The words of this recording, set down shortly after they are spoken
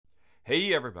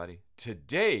Hey everybody,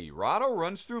 today Rahdo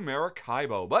runs through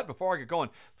Maracaibo, but before I get going,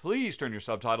 please turn your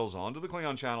subtitles on to the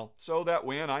Klingon channel so that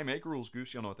when I make rules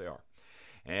goose, you'll know what they are.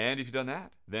 And if you've done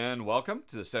that, then welcome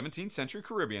to the 17th century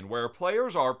Caribbean, where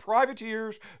players are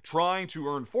privateers trying to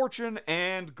earn fortune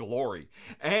and glory.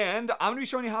 And I'm going to be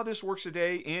showing you how this works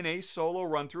today in a solo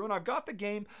run through, and I've got the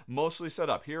game mostly set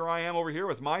up. Here I am over here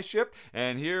with my ship,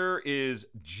 and here is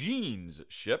Jean's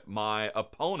ship, my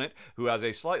opponent, who has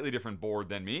a slightly different board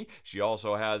than me. She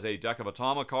also has a deck of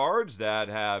Automa cards that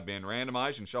have been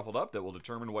randomized and shuffled up that will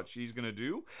determine what she's going to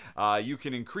do. You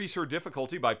can increase her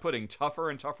difficulty by putting tougher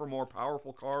and tougher, more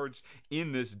powerful cards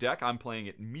in this deck. I'm playing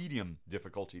at medium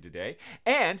difficulty today,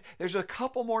 and there's a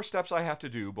couple more steps I have to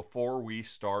do before we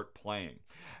start playing.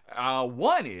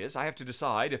 One is I have to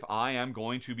decide if I am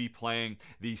going to be playing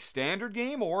the standard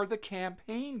game or the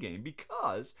campaign game,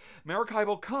 because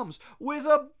Maracaibo comes with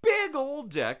a big old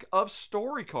deck of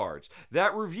story cards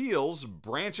that reveals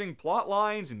branching plot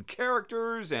lines and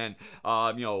characters and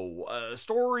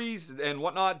stories and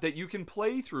whatnot that you can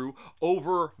play through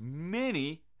over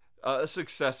many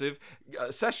successive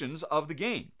sessions of the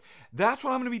game. That's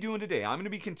what I'm going to be doing today. I'm going to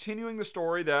be continuing the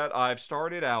story that I've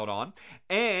started out on,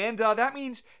 and that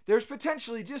means there's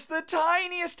potentially just the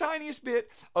tiniest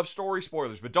bit of story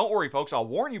spoilers. But don't worry, folks, I'll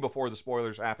warn you before the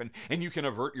spoilers happen, and you can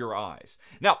avert your eyes.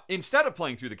 Now, instead of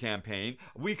playing through the campaign,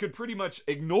 we could pretty much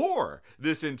ignore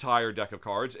this entire deck of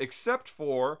cards, except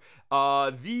for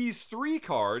these three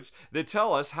cards that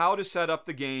tell us how to set up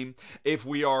the game if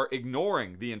we are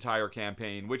ignoring the entire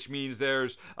campaign, which means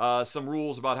there's some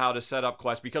rules about how to set up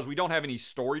quests, because we don't have any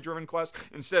story-driven quests.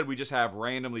 Instead, we just have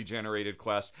randomly generated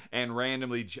quests and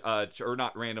randomly, or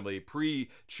not randomly,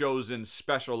 pre-chosen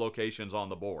special locations on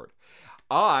the board.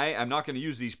 I am not going to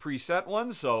use these preset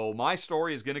ones, so my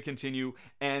story is going to continue,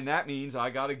 and that means I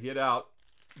got to get out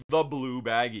the blue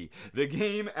baggie. The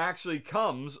game actually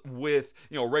comes with,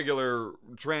 regular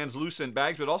translucent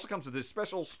bags, but it also comes with this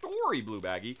special story blue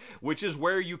baggie, which is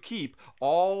where you keep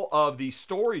all of the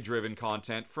story-driven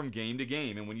content from game to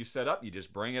game. And when you set up, you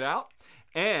just bring it out.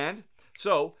 And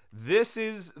so this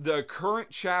is the current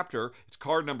chapter. It's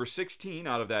card number 16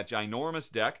 out of that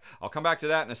ginormous deck. I'll come back to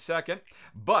that in a second.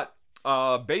 But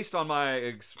based on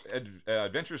my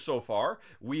adventures so far,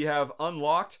 we have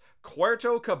unlocked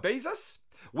Puerto Cabezas,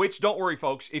 which, don't worry,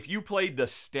 folks, if you played the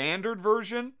standard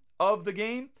version of the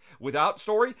game without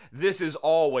story, this is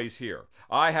always here.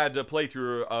 I had to play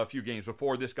through a few games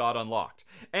before this got unlocked.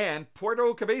 And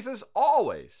Puerto Cabezas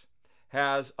always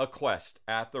has a quest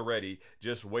at the ready,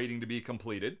 just waiting to be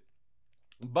completed.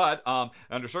 But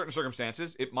under certain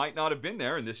circumstances, it might not have been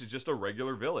there, and this is just a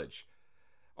regular village.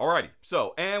 Alrighty,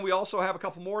 so, and we also have a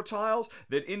couple more tiles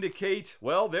that indicate,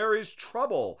 well, there is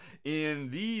trouble in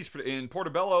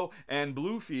Portobello and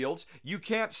Bluefields. You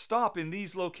can't stop in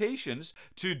these locations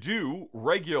to do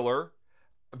regular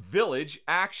village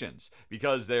actions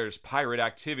because there's pirate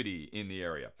activity in the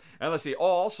area. And let's see,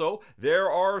 also,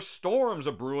 there are storms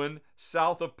a-brewing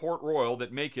south of Port Royal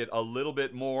that make it a little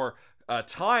bit more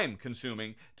time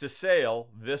consuming to sail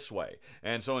this way.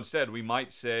 And so instead we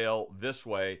might sail this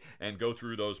way and go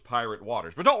through those pirate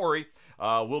waters. But don't worry,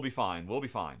 we'll be fine. We'll be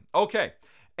fine. Okay.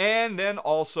 And then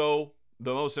also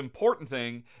the most important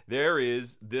thing, there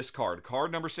is this card,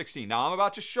 card number 16. Now, I'm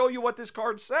about to show you what this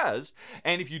card says,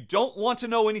 and if you don't want to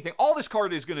know anything, all this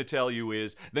card is going to tell you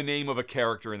is the name of a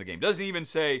character in the game. Doesn't even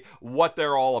say what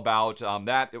they're all about.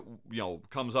 That,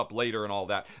 comes up later and all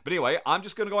that. But anyway, I'm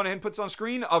just going to go ahead and put this on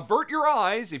screen. Avert your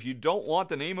eyes if you don't want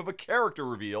the name of a character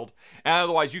revealed, and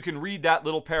otherwise you can read that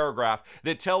little paragraph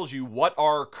that tells you what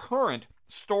our current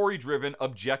story-driven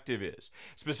objective is.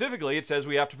 Specifically, it says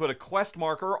we have to put a quest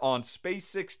marker on space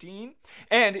 16,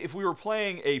 and if we were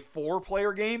playing a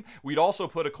 4-player game, we'd also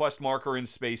put a quest marker in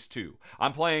space 2.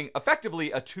 I'm playing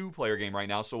effectively a 2-player game right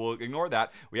now, so we'll ignore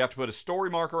that. We have to put a story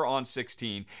marker on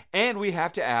 16, and we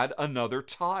have to add another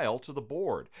tile to the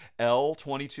board,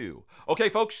 L22. Okay,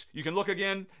 folks, you can look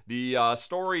again. The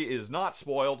story is not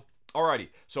spoiled. Alrighty,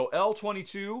 so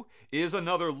L22 is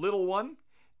another little one.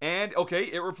 And, okay,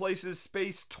 it replaces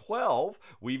space 12.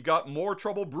 We've got more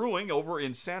trouble brewing over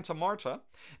in Santa Marta.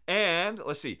 And,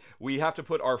 let's see, we have to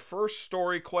put our first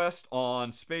story quest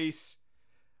on space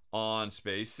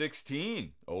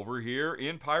 16 over here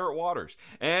in Pirate Waters.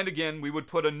 And again, we would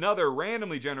put another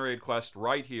randomly generated quest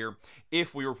right here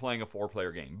if we were playing a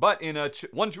 4-player game. But in a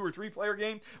 1, 2, or 3-player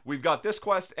game, we've got this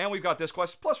quest and we've got this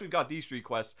quest, plus we've got these 3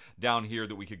 quests down here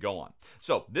that we could go on.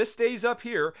 So this stays up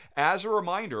here as a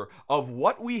reminder of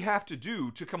what we have to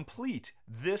do to complete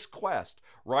this quest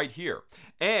right here.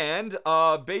 And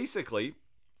basically,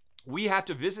 we have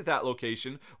to visit that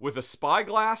location with a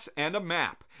spyglass and a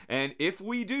map. And if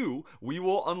we do, we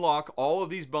will unlock all of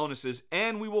these bonuses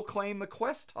and we will claim the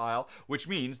quest tile, which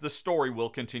means the story will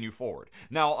continue forward.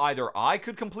 Now, either I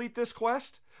could complete this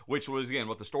quest, which was, again,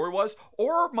 what the story was,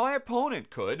 or my opponent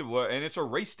could, and it's a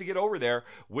race to get over there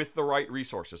with the right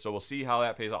resources. So we'll see how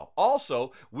that pays off.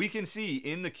 Also, we can see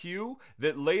in the queue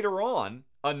that later on,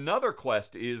 another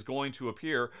quest is going to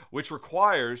appear, which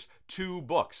requires 2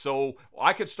 books. So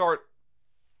I could start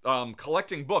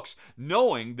collecting books,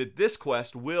 knowing that this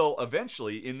quest will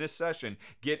eventually, in this session,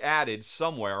 get added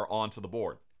somewhere onto the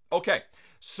board. Okay,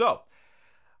 so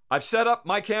I've set up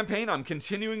my campaign. I'm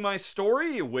continuing my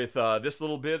story with this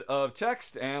little bit of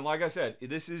text. And like I said,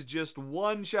 this is just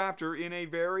one chapter in a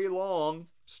very long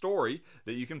story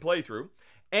that you can play through.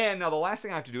 And now the last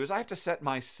thing I have to do is I have to set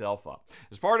myself up.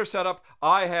 As part of setup,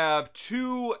 I have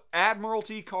 2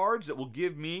 Admiralty cards that will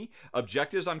give me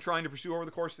objectives I'm trying to pursue over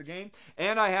the course of the game.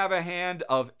 And I have a hand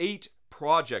of 8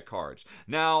 project cards.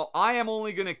 Now, I am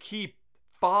only going to keep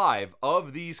 5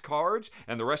 of these cards,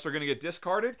 and the rest are going to get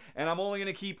discarded, and I'm only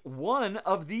going to keep 1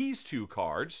 of these 2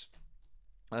 cards.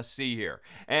 Let's see here.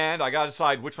 And I got to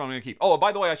decide which one I'm going to keep. Oh,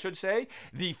 by the way, I should say,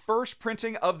 the first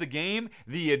printing of the game,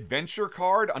 the adventure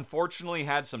card, unfortunately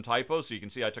had some typos, so you can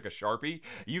see I took a Sharpie.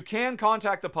 You can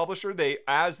contact the publisher. They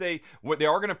are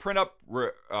going to print up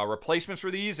replacements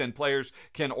for these, and players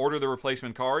can order the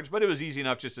replacement cards, but it was easy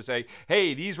enough just to say,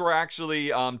 hey, these were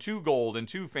actually 2 gold and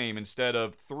 2 fame instead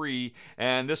of 3,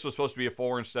 and this was supposed to be a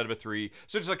 4 instead of a 3.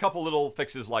 So just a couple little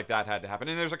fixes like that had to happen,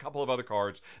 and there's a couple of other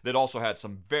cards that also had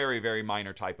some very, very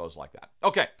minor typos like that.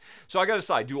 Okay, so I got to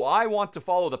decide, do I want to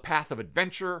follow the path of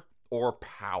adventure or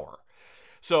power?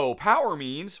 So power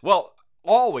means, well,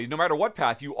 always, no matter what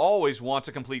path, you always want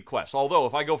to complete quests. Although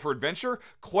if I go for adventure,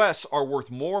 quests are worth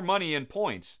more money and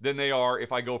points than they are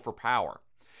if I go for power.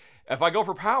 If I go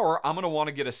for power, I'm going to want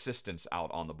to get assistance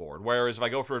out on the board. Whereas if I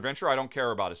go for adventure, I don't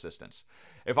care about assistance.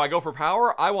 If I go for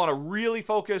power, I want to really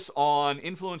focus on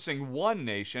influencing 1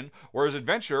 nation. Whereas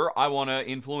adventure, I want to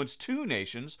influence 2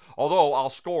 nations, although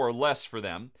I'll score less for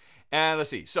them. And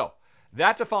let's see. So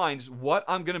that defines what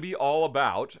I'm going to be all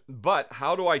about. But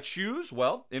how do I choose?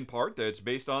 Well, in part, it's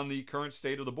based on the current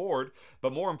state of the board.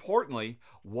 But more importantly,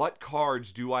 what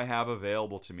cards do I have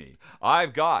available to me?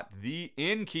 I've got the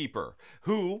Innkeeper,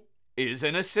 who is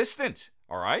an assistant.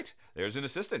 All right, there's an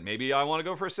assistant. Maybe I want to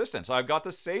go for assistance. I've got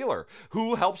the Sailor,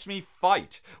 who helps me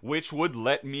fight, which would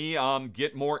let me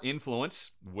get more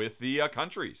influence with the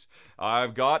countries.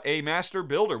 I've got a Master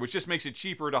Builder, which just makes it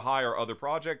cheaper to hire other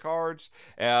project cards.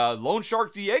 Loan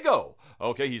Shark Diego.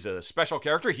 Okay, he's a special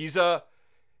character. He's an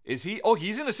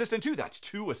assistant too. That's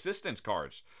 2 assistance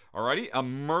cards. Alrighty, a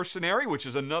Mercenary, which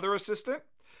is another assistant.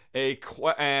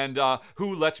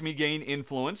 Who lets me gain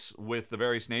influence with the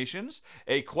various nations.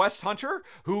 A Quest Hunter,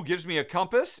 who gives me a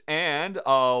compass and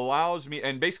allows me,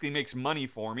 and basically makes money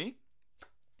for me.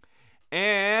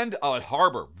 And a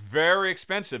Harbor, very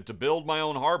expensive to build my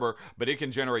own harbor, but it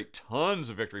can generate tons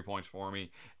of victory points for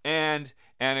me. And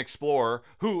an Explorer,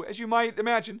 who, as you might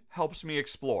imagine, helps me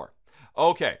explore.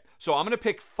 Okay, so I'm going to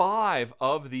pick 5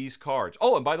 of these cards.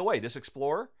 Oh, and by the way, this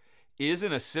Explorer is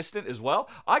an assistant as well.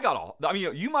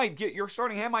 Your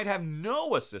starting hand might have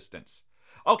no assistance.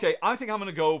 Okay, I think I'm going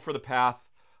to go for the path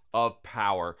of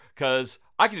power, because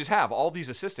I can just have all these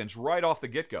assistants right off the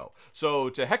get-go. So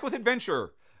to heck with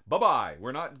adventure. Bye-bye.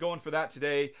 We're not going for that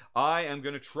today. I am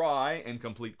going to try and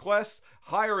complete quests,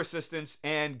 hire assistants,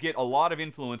 and get a lot of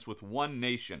influence with 1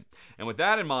 nation. And with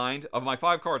that in mind, of my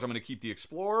 5 cards, I'm going to keep the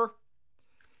Explorer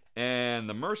and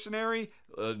the Mercenary,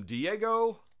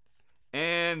 Diego,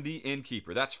 and the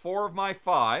Innkeeper. That's 4 of my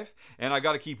 5, and I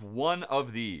got to keep 1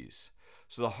 of these.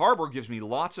 So the Harbor gives me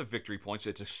lots of victory points.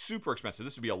 It's super expensive.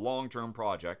 This would be a long-term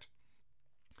project.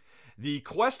 The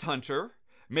Quest Hunter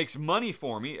makes money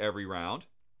for me every round.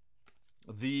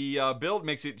 The build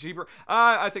makes it cheaper.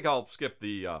 I think I'll skip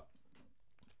the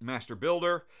Master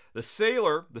Builder. The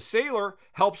Sailor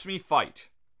helps me fight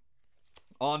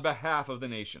on behalf of the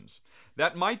nations.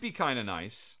 That might be kind of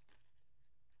nice.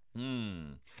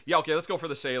 Yeah, okay, let's go for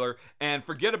the Sailor. And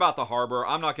forget about the Harbor.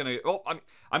 I'm not going to...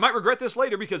 I might regret this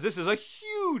later because this is a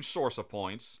huge source of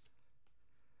points.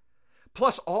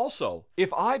 Plus, also,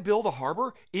 if I build a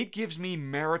harbor, it gives me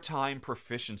maritime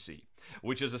proficiency,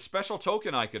 which is a special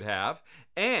token I could have.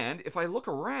 And if I look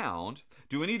around,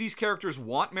 do any of these characters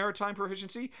want maritime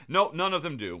proficiency? No, none of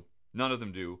them do. None of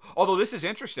them do. Although this is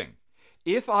interesting.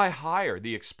 If I hire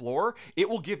the Explorer, it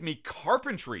will give me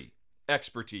carpentry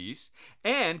expertise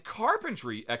and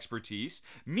carpentry expertise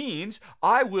means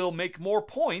I will make more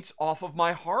points off of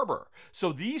my harbor.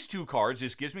 So these two cards,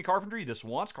 this gives me carpentry, this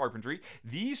wants carpentry.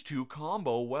 These two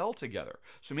combo well together.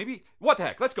 So maybe, what the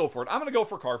heck, let's go for it. I'm going to go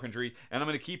for carpentry, and I'm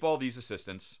going to keep all these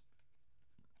assistants.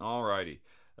 Alrighty.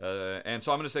 And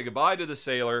so I'm going to say goodbye to the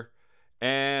sailor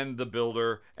and the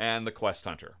builder and the quest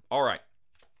hunter. All right.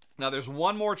 Now there's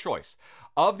one more choice.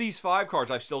 Of these 5 cards,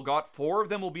 I've still got 4 of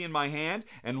them will be in my hand,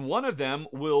 and 1 of them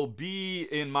will be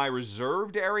in my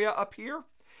reserved area up here.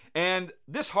 And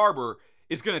this harbor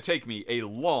is going to take me a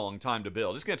long time to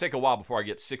build. It's going to take a while before I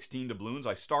get 16 doubloons.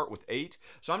 I start with 8.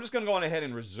 So I'm just going to go on ahead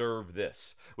and reserve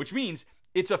this, which means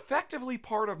it's effectively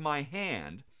part of my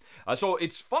hand. So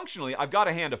it's functionally, I've got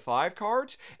a hand of 5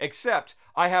 cards, except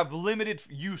I have limited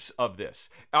use of this.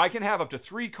 I can have up to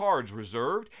 3 cards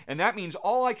reserved, and that means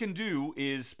all I can do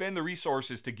is spend the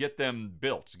resources to get them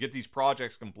built, to get these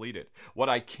projects completed. What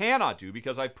I cannot do,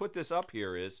 because I put this up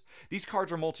here, is these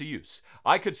cards are multi-use.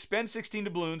 I could spend 16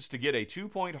 doubloons to get a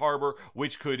 2-point harbor,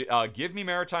 which could give me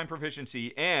maritime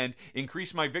proficiency and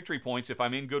increase my victory points if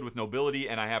I'm in good with nobility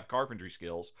and I have carpentry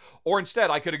skills. Or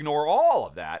instead, I could ignore all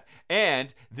of that,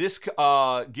 and this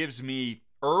gives me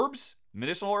herbs,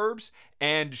 medicinal herbs,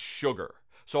 and sugar.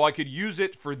 So I could use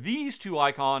it for these 2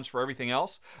 icons for everything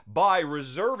else. By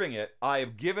reserving it, I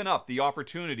have given up the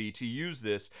opportunity to use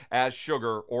this as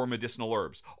sugar or medicinal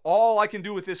herbs. All I can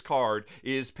do with this card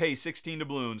is pay 16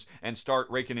 doubloons and start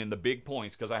raking in the big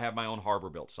points because I have my own harbor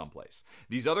built someplace.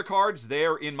 These other cards,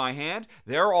 they're in my hand.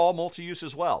 They're all multi-use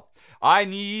as well. I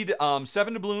need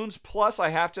 7 doubloons, plus I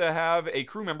have to have a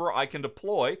crew member I can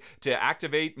deploy to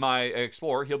activate my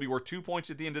explorer. He'll be worth 2 points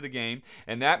at the end of the game,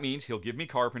 and that means he'll give me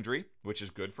carpentry, which is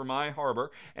good for my harbor,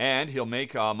 and he'll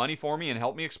make money for me and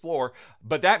help me explore.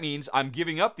 But that means I'm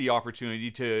giving up the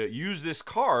opportunity to use this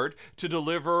card to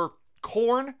deliver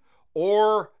corn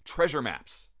or treasure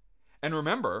maps. And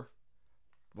remember,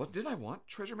 what did I want?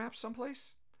 Treasure maps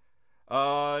someplace?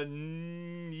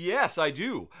 Yes, I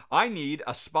do. I need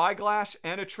a spyglass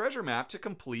and a treasure map to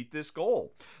complete this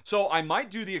goal. So I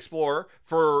might do the explorer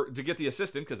to get the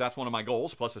assistant, because that's one of my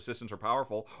goals, plus assistants are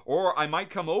powerful. Or I might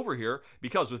come over here,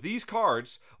 because with these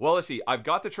cards, well, let's see, I've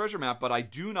got the treasure map, but I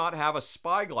do not have a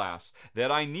spyglass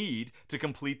that I need to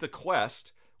complete the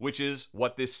quest, which is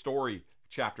what this story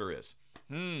chapter is.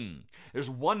 There's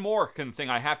one more thing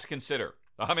I have to consider.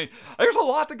 I mean, there's a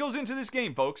lot that goes into this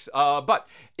game, folks, but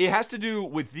it has to do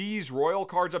with these royal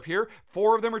cards up here.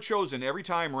 4 of them are chosen every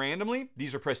time randomly.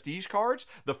 These are prestige cards.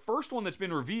 The first one that's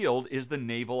been revealed is the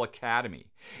Naval Academy.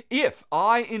 If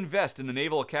I invest in the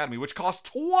Naval Academy, which costs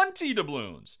 20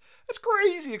 doubloons, that's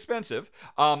crazy expensive,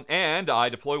 and I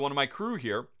deploy one of my crew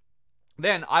here,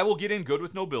 then I will get in good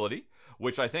with nobility,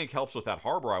 which I think helps with that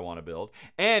harbor I want to build,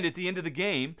 and at the end of the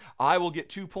game, I will get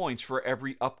 2 points for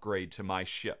every upgrade to my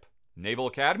ship. Naval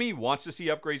Academy wants to see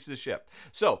upgrades to the ship.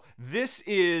 So this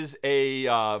is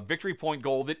a victory point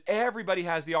goal that everybody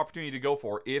has the opportunity to go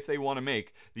for if they want to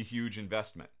make the huge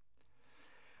investment.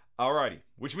 Alrighty,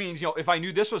 which means, if I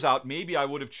knew this was out, maybe I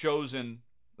would have chosen,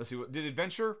 let's see, did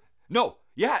Adventure? No,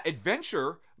 yeah,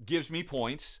 Adventure gives me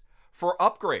points for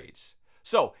upgrades.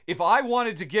 So if I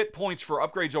wanted to get points for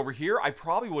upgrades over here, I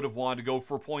probably would have wanted to go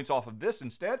for points off of this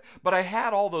instead, but I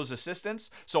had all those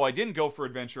assistants, so I didn't go for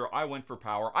adventure. I went for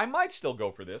power. I might still go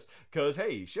for this because,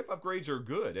 hey, ship upgrades are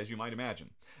good, as you might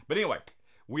imagine. But anyway,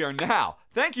 we are now.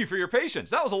 Thank you for your patience.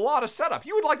 That was a lot of setup.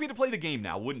 You would like me to play the game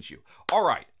now, wouldn't you? All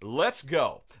right, let's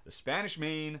go. The Spanish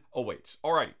Main awaits.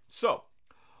 All right, so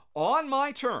on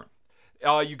my turn,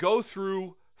 you go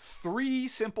through 3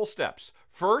 simple steps.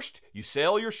 First, you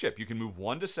sail your ship. You can move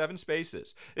 1 to 7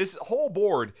 spaces. This whole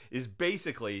board is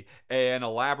basically an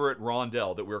elaborate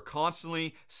rondel that we're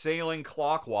constantly sailing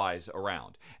clockwise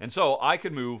around. And so I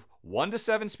can move 1 to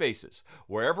 7 spaces.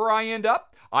 Wherever I end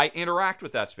up, I interact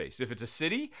with that space. If it's a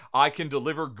city, I can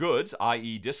deliver goods,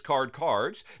 i.e. discard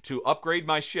cards, to upgrade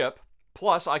my ship.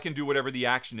 Plus, I can do whatever the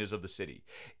action is of the city.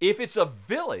 If it's a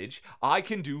village, I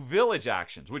can do village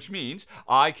actions, which means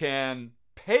I can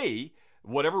pay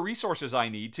whatever resources I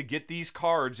need to get these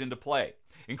cards into play,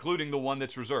 including the one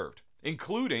that's reserved,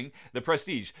 including the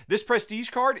prestige. This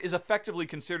prestige card is effectively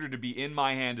considered to be in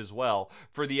my hand as well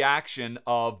for the action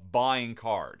of buying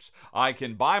cards. I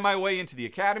can buy my way into the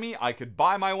academy, I could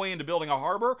buy my way into building a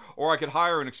harbor, or I could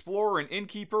hire an explorer, an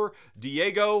innkeeper,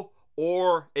 Diego,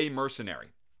 or a mercenary.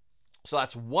 So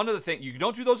that's one of the things. You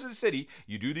don't do those at a city.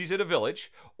 You do these at a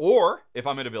village. Or, if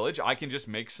I'm at a village, I can just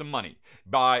make some money.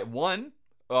 Buy 1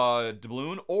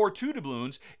 doubloon or 2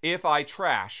 doubloons if I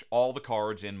trash all the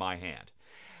cards in my hand.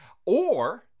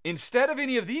 Or instead of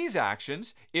any of these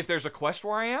actions, if there's a quest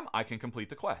where I am, I can complete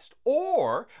the quest.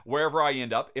 Or wherever I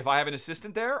end up, if I have an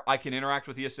assistant there, I can interact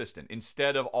with the assistant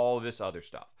instead of all of this other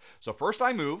stuff. So first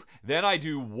I move, then I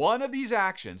do one of these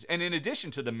actions, and in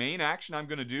addition to the main action I'm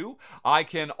going to do, I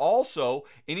can also,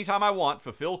 anytime I want,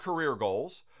 fulfill career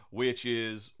goals, which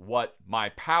is what my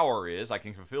power is. I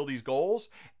can fulfill these goals,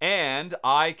 and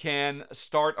I can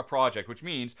start a project, which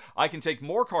means I can take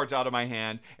more cards out of my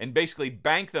hand and basically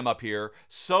bank them up here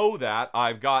so that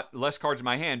I've got less cards in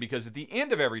my hand, because at the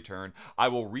end of every turn, I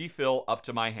will refill up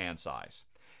to my hand size.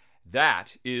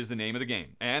 That is the name of the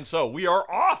game. And so we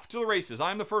are off to the races.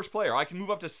 I'm the first player. I can move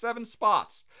up to 7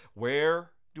 spots.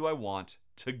 Where do I want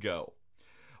to go?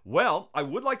 Well, I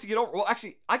would like to get over... Well,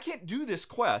 actually, I can't do this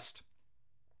quest.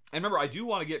 And remember, I do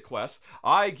want to get quests.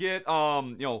 I get,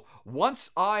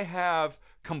 once I have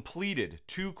completed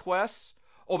 2 quests...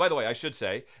 Oh, by the way, I should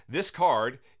say, this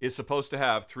card is supposed to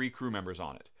have 3 crew members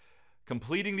on it.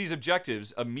 Completing these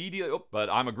objectives immediately... Oh, but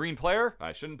I'm a green player.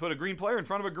 I shouldn't put a green player in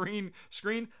front of a green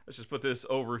screen. Let's just put this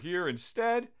over here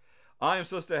instead. I am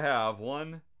supposed to have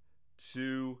 1,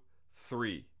 2,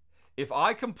 3. If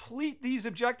I complete these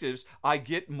objectives, I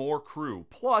get more crew,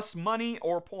 plus money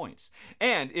or points.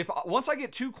 And once I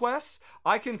get 2 quests,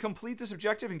 I can complete this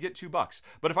objective and get $2.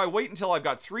 But if I wait until I've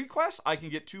got 3 quests, I can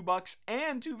get $2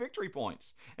 and 2 victory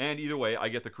points. And either way, I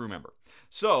get the crew member.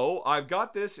 So I've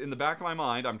got this in the back of my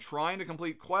mind. I'm trying to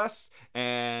complete quests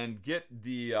and get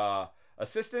the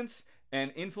assistants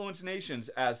and influence nations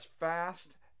as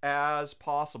fast as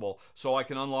possible so I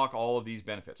can unlock all of these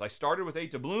benefits. I started with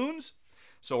 8 doubloons.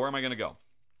 So where am I going to go?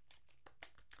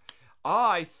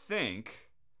 I'm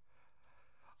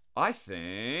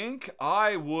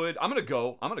going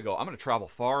to travel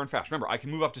far and fast. Remember, I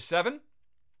can move up to 7.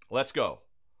 Let's go.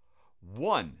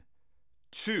 1,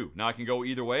 2. Now I can go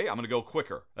either way. I'm going to go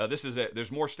quicker.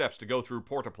 There's more steps to go through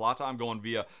Puerto Plata. I'm going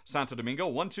via Santo Domingo.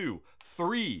 1, 2,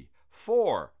 3,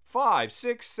 4, 5,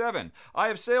 6, 7. I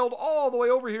have sailed all the way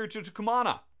over here to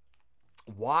Cumana.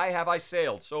 Why have I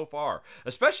sailed so far?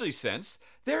 Especially since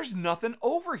there's nothing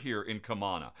over here in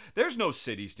Cumana. There's no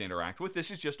cities to interact with.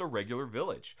 This is just a regular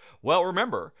village. Well,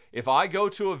 remember, if I go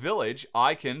to a village,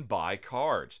 I can buy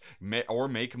cards or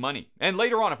make money. And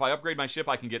later on, if I upgrade my ship,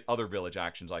 I can get other village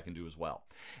actions I can do as well.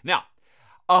 Now,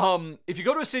 if you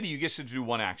go to a city, you get to do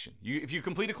 1 action. If you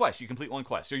complete a quest, you complete 1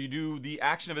 quest. So you do the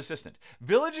action of assistant.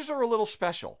 Villages are a little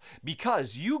special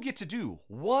because you get to do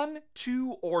 1,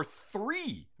 2, or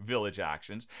 3 village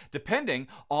actions depending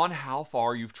on how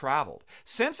far you've traveled.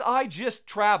 Since I just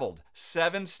traveled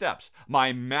 7 steps,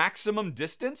 my maximum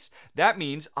distance, that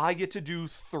means I get to do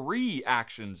 3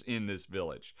 actions in this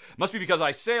village. Must be because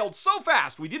I sailed so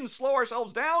fast, we didn't slow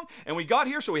ourselves down, and we got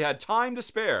here so we had time to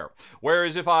spare.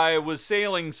 Whereas if I was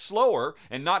sailing slower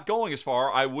and not going as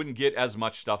far, I wouldn't get as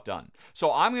much stuff done.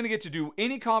 So I'm going to get to do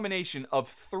any combination of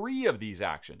 3 of these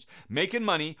actions, making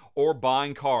money or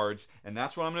buying cards, and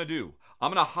that's what I'm going to do.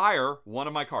 I'm going to hire one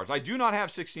of my cards. I do not have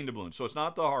 16 doubloons, so it's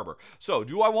not the harbor. So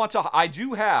I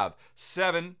do have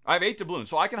 7, I have 8 doubloons,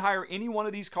 so I can hire any one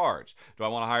of these cards. Do I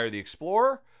want to hire the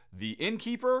Explorer, the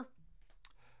Innkeeper,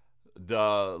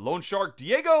 the Loan Shark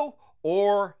Diego,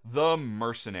 or the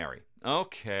Mercenary?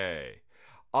 Okay.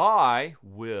 I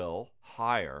will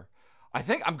hire... I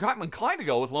think I'm inclined to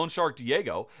go with Loan Shark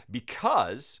Diego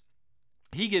because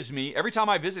he gives me, every time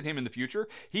I visit him in the future,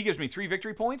 he gives me 3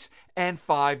 victory points and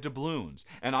 5 doubloons.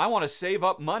 And I want to save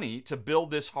up money to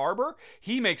build this harbor.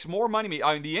 He makes more money.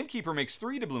 The Innkeeper makes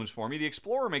 3 doubloons for me. The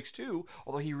Explorer makes 2,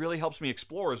 although he really helps me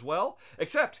explore as well.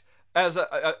 Except,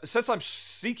 since I'm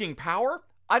seeking power,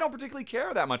 I don't particularly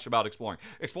care that much about exploring.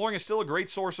 Exploring is still a great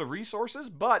source of resources,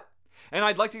 and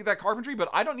I'd like to get that carpentry, but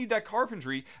I don't need that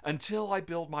carpentry until I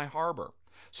build my harbor.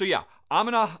 So yeah,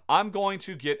 I'm going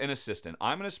to get an assistant.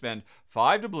 I'm going to spend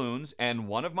 5 doubloons and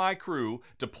one of my crew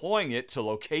deploying it to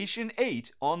location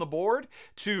 8 on the board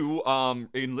to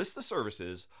enlist the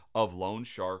services of Loan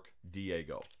Shark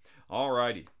Diego.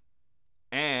 Alrighty.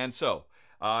 And so,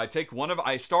 I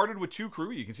started with 2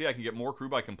 crew. You can see I can get more crew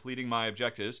by completing my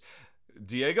objectives.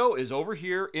 Diego is over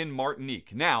here in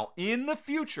Martinique. Now, in the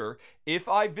future, if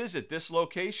I visit this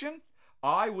location,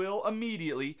 I will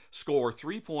immediately score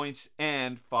 3 points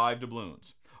and 5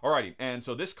 doubloons. Alrighty, and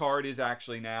so this card is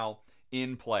actually now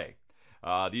in play.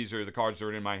 These are the cards that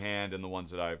are in my hand and the ones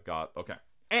that I've got. Okay,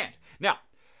 and now,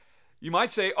 you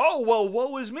might say, oh, well,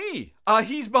 woe is me.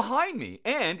 He's behind me.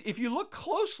 And if you look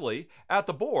closely at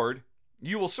the board,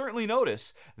 you will certainly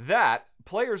notice that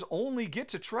players only get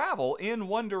to travel in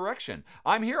one direction.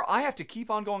 I'm here, I have to keep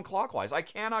on going clockwise. I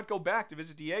cannot go back to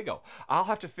visit Diego. I'll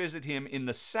have to visit him in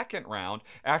the second round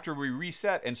after we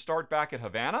reset and start back at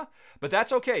Havana. But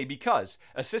that's okay, because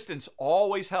assistants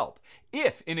always help.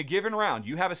 If in a given round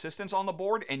you have assistants on the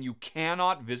board and you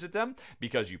cannot visit them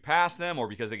because you pass them or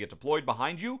because they get deployed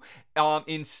behind you,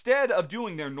 instead of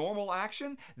doing their normal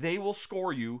action, they will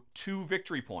score you 2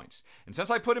 victory points. And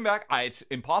since I put him back, it's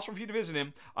impossible for you to visit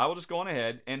him. I will just go on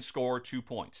ahead and score 2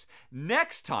 points.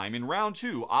 Next time in round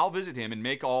 2, I'll visit him and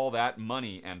make all that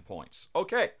money and points.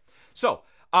 Okay, so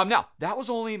now that was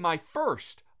only my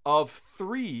first of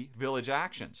 3 village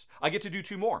actions. I get to do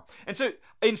 2 more. And so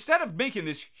instead of making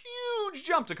this huge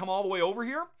jump to come all the way over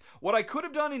here, what I could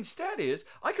have done instead is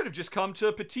I could have just come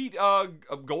to Petit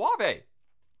Guave.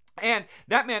 And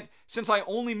that meant, since I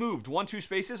only moved 1-2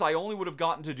 spaces, I only would have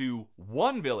gotten to do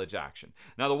 1 village action.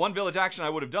 Now, the 1 village action I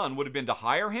would have done would have been to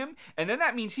hire him, and then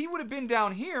that means he would have been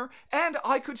down here, and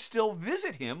I could still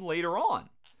visit him later on,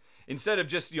 instead of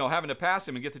just, having to pass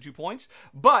him and get the 2 points.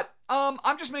 But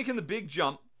I'm just making the big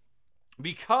jump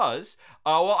because,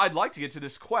 well, I'd like to get to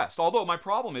this quest. Although my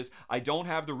problem is I don't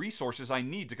have the resources I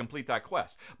need to complete that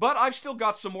quest. But I've still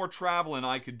got some more traveling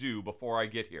I could do before I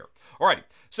get here. Alrighty,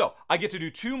 so I get to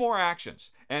do 2 more actions.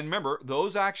 And remember,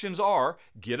 those actions are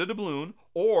get a doubloon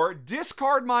or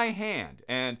discard my hand.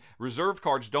 And reserved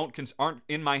cards aren't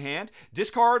in my hand.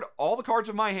 Discard all the cards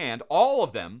of my hand, all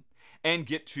of them, and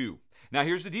get 2. Now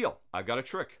here's the deal. I've got a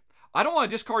trick. I don't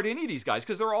want to discard any of these guys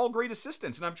because they're all great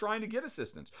assistants, and I'm trying to get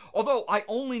assistants. Although I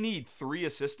only need 3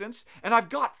 assistants, and I've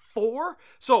got 4,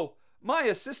 so my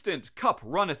assistant cup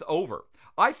runneth over.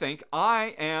 I think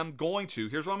I am going to,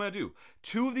 here's what I'm going to do.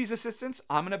 2 of these assistants,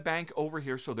 I'm going to bank over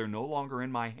here so they're no longer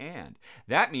in my hand.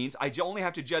 That means I only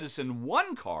have to jettison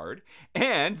 1 card,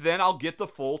 and then I'll get the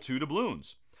full 2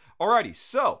 doubloons. Alrighty,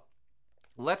 so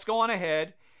let's go on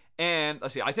ahead. And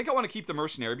let's see, I think I want to keep the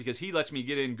mercenary because he lets me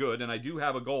get in good, and I do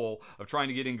have a goal of trying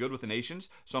to get in good with the nations.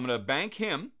 So I'm going to bank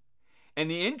him,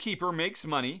 and the innkeeper makes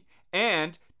money,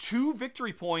 and 2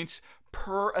 victory points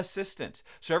per assistant.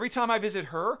 So every time I visit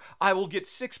her, I will get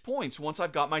 6 points once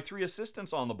I've got my 3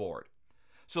 assistants on the board.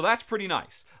 So that's pretty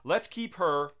nice. Let's keep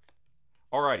her.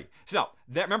 Alrighty. So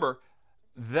now, remember,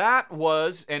 that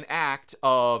was an act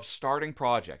of starting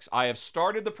projects. I have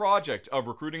started the project of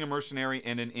recruiting a mercenary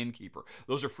and an innkeeper.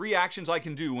 Those are free actions I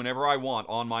can do whenever I want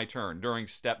on my turn during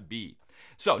step B.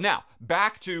 So now,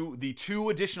 back to the 2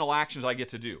 additional actions I get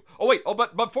to do.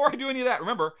 But before I do any of that,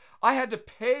 remember, I had to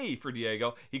pay for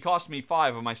Diego. He cost me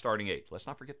 5 of my starting 8. Let's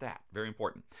not forget that. Very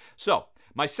important. So,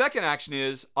 my second action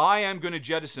is I am going to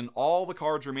jettison all the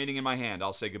cards remaining in my hand.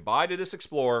 I'll say goodbye to this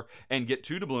explorer and get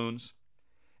 2 doubloons.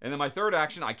 And then my third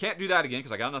action, I can't do that again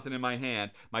because I got nothing in my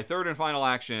hand. My third and final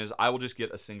action is I will just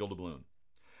get a single doubloon.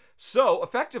 So,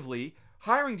 effectively,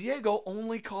 hiring Diego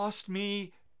only cost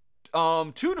me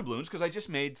 2 doubloons because I just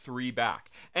made 3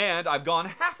 back. And I've gone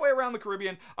halfway around the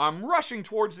Caribbean. I'm rushing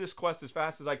towards this quest as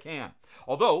fast as I can.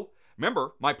 Although,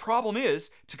 remember, my problem is,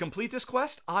 to complete this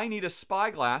quest, I need a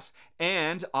spyglass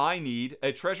and I need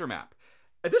a treasure map.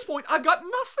 At this point, I've got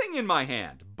nothing in my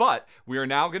hand, but we are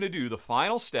now going to do the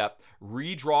final step,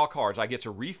 redraw cards. I get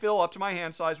to refill up to my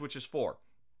hand size, which is 4.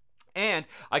 And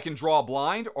I can draw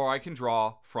blind or I can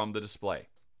draw from the display.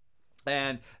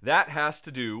 And that has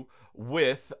to do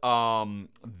with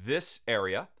this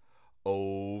area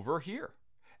over here.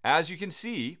 As you can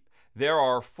see, there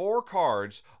are 4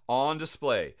 cards on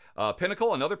display. A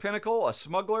pinnacle, another pinnacle, a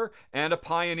smuggler, and a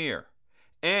pioneer.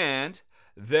 And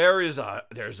there's a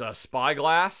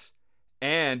spyglass,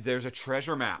 and there's a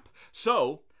treasure map.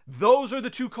 So those are the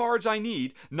 2 cards I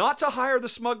need, not to hire the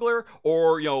smuggler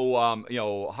or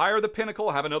hire the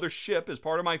pinnacle, have another ship as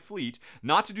part of my fleet.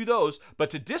 Not to do those, but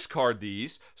to discard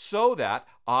these so that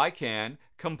I can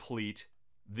complete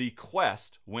the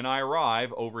quest when I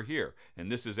arrive over here. And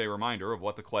this is a reminder of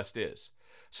what the quest is.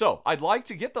 So, I'd like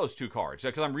to get those 2 cards,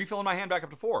 because I'm refilling my hand back up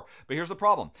to 4. But here's the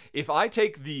problem. If I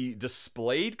take the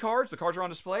displayed cards, the cards are on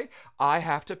display, I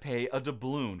have to pay a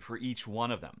doubloon for each one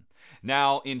of them.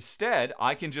 Now, instead,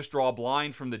 I can just draw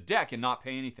blind from the deck and not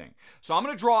pay anything. So I'm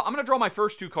going to draw my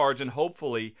first 2 cards, and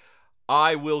hopefully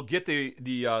I will get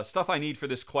the stuff I need for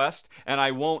this quest, and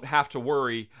I won't have to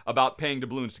worry about paying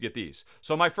doubloons to get these.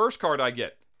 So my first card I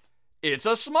get, it's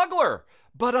a smuggler.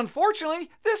 But unfortunately,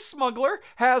 this smuggler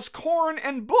has corn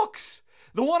and books.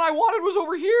 The one I wanted was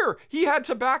over here. He had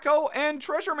tobacco and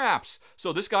treasure maps.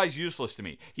 So this guy's useless to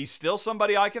me. He's still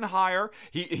somebody I can hire.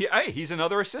 He's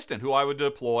another assistant who I would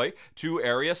deploy to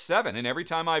Area 7. And every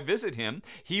time I visit him,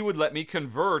 he would let me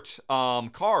convert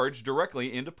cards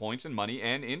directly into points and money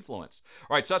and influence.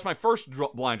 All right, so that's my first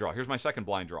blind draw. Here's my second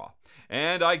blind draw.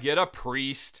 And I get a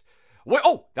priest. Wait,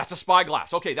 oh, that's a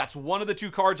spyglass. Okay, that's one of the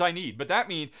 2 cards I need. But that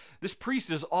means this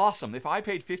priest is awesome. If I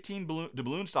paid 15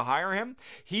 doubloons to hire him,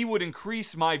 he would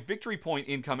increase my victory point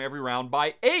income every round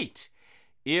by 8.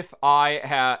 If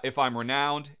I'm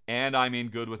renowned and I'm in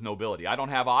good with nobility. I don't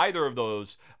have either of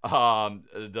those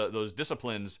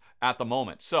disciplines at the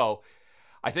moment. So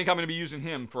I think I'm going to be using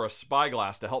him for a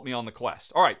spyglass to help me on the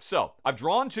quest. All right, so I've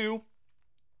drawn 2.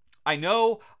 I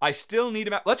know I still need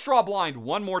a map. Let's draw blind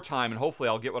one more time, and hopefully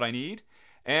I'll get what I need.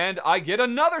 And I get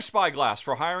another spyglass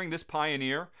for hiring this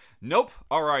pioneer. Nope.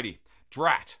 Alrighty.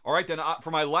 Drat. All right, then for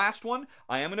my last one,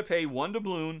 I am going to pay 1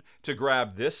 doubloon to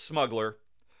grab this smuggler.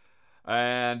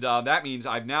 And that means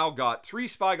I've now got 3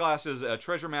 spyglasses, a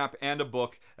treasure map, and a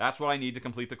book. That's what I need to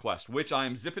complete the quest, which I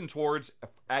am zipping towards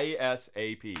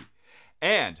ASAP.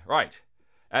 And, right,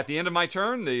 at the end of my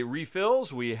turn, the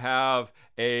refills, we have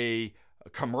a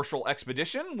commercial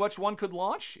expedition, which one could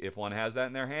launch if one has that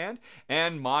in their hand.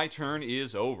 And my turn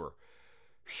is over.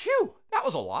 Phew, that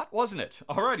was a lot, wasn't it?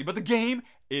 Alrighty, but the game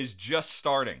is just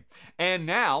starting. And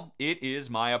now it is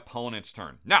my opponent's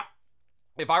turn. Now,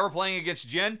 if I were playing against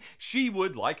Jen, she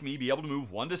would, like me, be able to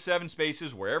move 1 to 7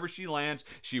 spaces wherever she lands.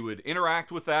 She would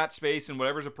interact with that space and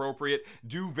whatever's appropriate,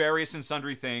 do various and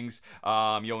sundry things,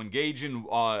 engage in,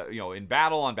 in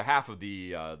battle on behalf of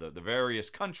the various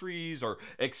countries, or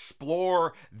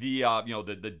explore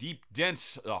the deep,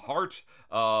 dense heart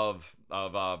of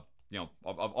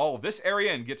all of this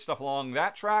area and get stuff along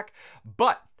that track.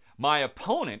 But my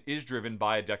opponent is driven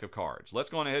by a deck of cards. Let's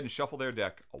go on ahead and shuffle their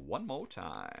deck one more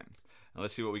time. Now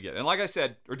let's see what we get. And like I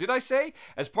said, or did I say,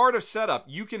 as part of setup,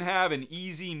 you can have an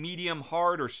easy, medium,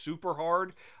 hard, or super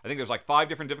hard. I think there's like 5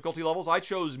 different difficulty levels. I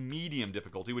chose medium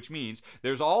difficulty, which means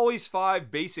there's always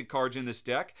 5 basic cards in this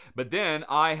deck, but then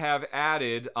I have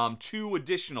added 2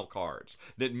 additional cards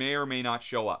that may or may not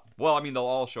show up. Well, I mean, they'll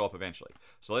all show up eventually.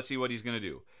 So let's see what he's going to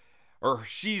do. Or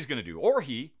she's going to do. Or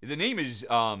he. The name is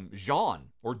Jean,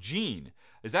 or Jean.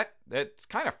 That's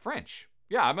kind of French.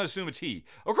 Yeah, I'm going to assume it's he.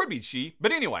 Or could be she.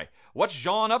 But anyway, what's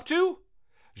Jean up to?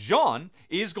 Jean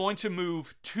is going to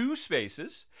move 2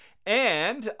 spaces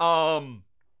and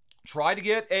try to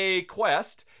get a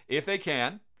quest if they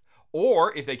can.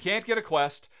 Or if they can't get a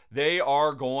quest, they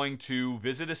are going to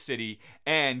visit a city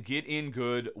and get in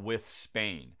good with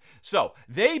Spain. So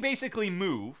they basically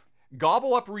move,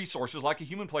 gobble up resources like a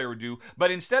human player would do,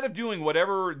 but instead of doing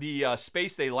whatever the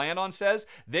space they land on says,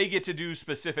 they get to do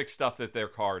specific stuff that their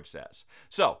card says.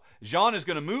 So, Jean is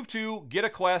going to move to get a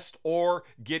quest or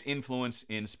get influence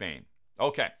in Spain.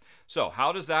 Okay, so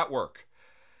how does that work?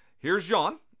 Here's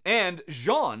Jean. And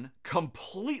Jean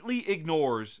completely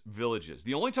ignores villages.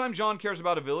 The only time Jean cares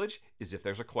about a village is if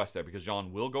there's a quest there, because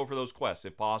Jean will go for those quests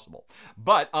if possible.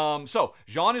 But, so,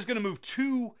 Jean is going to move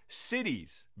 2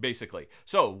 cities, basically.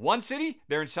 So, 1 city,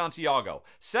 they're in Santiago.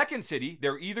 2nd city,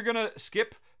 they're either going to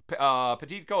skip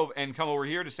Petit Cove and come over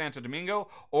here to Santo Domingo,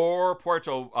 or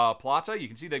Puerto Plata. You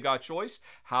can see they've got a choice.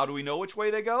 How do we know which way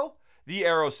they go? The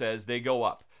arrow says they go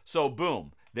up. So,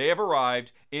 boom. They have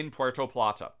arrived in Puerto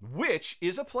Plata, which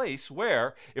is a place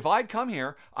where, if I'd come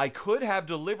here, I could have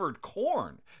delivered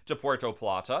corn to Puerto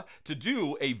Plata to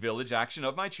do a village action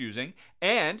of my choosing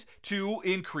and to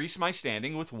increase my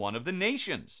standing with one of the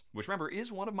nations, which, remember,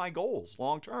 is one of my goals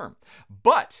long term.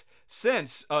 But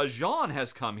since Jean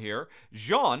has come here,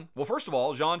 well, first of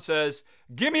all, Jean says,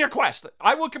 give me a quest.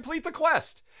 I will complete the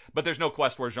quest. But there's no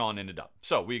quest where Jean ended up.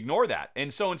 So we ignore that.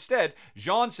 And so instead,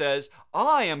 Jean says,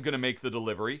 I am going to make the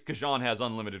delivery, because Jean has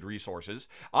unlimited resources.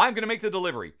 I'm going to make the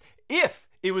delivery. If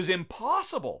it was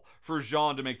impossible for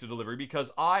Jean to make the delivery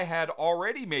because I had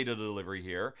already made a delivery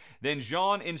here, then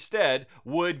Jean instead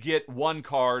would get 1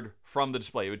 card from the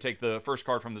display. It would take the first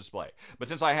card from the display. But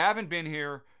since I haven't been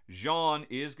here, Jean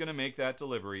is going to make that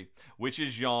delivery, which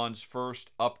is Jean's first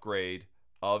upgrade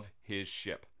of his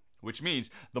ship. Which means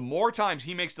the more times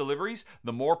he makes deliveries,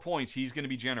 the more points he's going to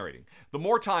be generating. The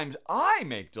more times I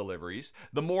make deliveries,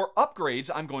 the more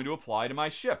upgrades I'm going to apply to my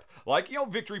ship. Like,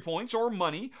 victory points or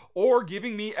money, or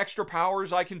giving me extra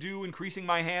powers I can do, increasing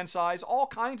my hand size, all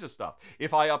kinds of stuff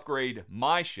if I upgrade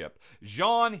my ship.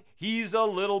 Jean, he's a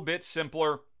little bit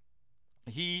simpler.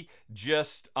 He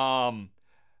just, earns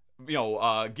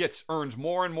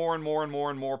more and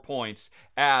more points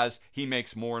as he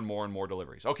makes more and more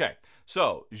deliveries. Okay,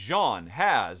 So Jean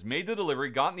has made the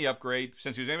delivery, gotten the upgrade.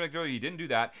 Since he was able to deliver, he didn't do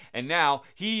that, and now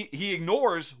he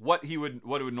ignores what it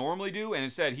would normally do, and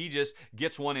instead he just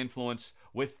gets one influence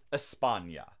with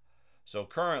España. So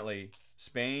currently,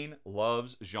 Spain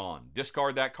loves Jean.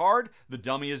 Discard that card. The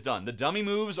dummy is done. The dummy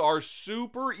moves are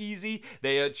super easy.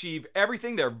 They achieve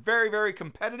everything. They're very, very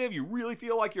competitive. You really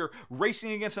feel like you're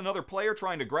racing against another player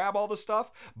trying to grab all the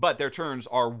stuff, but their turns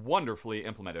are wonderfully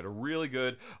implemented. A really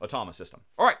good automa system.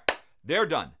 All right, they're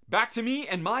done. Back to me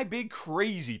and my big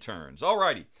crazy turns. All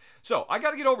righty. So I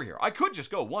got to get over here. I could just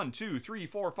go 1, 2, 3,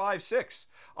 4, 5, 6.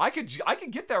 I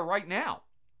could get there right now.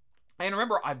 And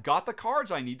remember, I've got the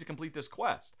cards I need to complete this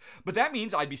quest. But that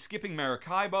means I'd be skipping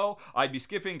Maracaibo. I'd be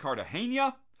skipping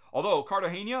Cartagena. Although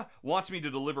Cartagena wants me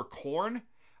to deliver corn.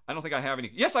 I don't think I have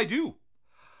any. Yes, I do.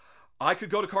 I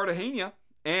could go to Cartagena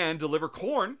and deliver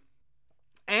corn.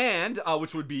 And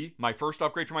which would be my first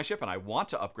upgrade for my ship. And I want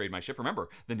to upgrade my ship. Remember,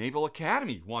 the Naval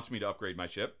Academy wants me to upgrade my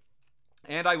ship.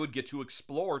 And I would get to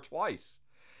explore twice.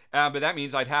 But that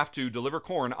means I'd have to deliver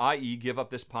corn, i.e. give up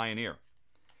this pioneer.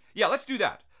 Yeah, let's do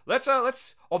that.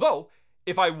 Although,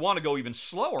 if I want to go even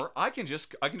slower, I can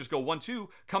just go 1, 2,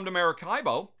 come to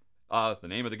Maracaibo, the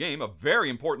name of the game, a very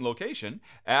important location,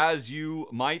 as you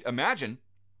might imagine.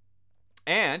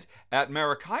 And at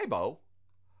Maracaibo,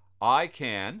 I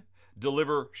can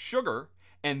deliver sugar,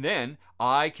 and then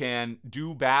I can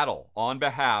do battle on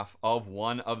behalf of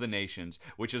one of the nations,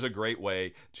 which is a great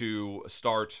way to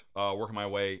start working my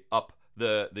way up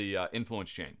the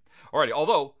influence chain. Alrighty,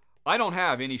 although I don't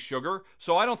have any sugar,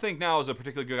 so I don't think now is a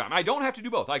particularly good time. I don't have to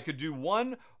do both. I could do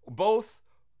both,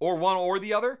 or one or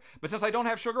the other. But since I don't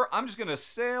have sugar, I'm just going to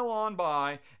sail on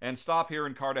by and stop here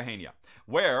in Cartagena,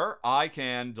 where I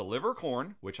can deliver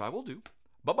corn, which I will do.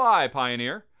 Bye-bye,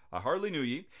 Pioneer. I hardly knew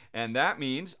ye. And that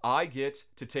means I get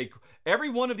to take...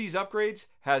 Every one of these upgrades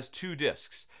has 2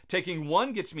 discs. Taking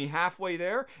one gets me halfway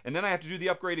there, and then I have to do the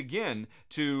upgrade again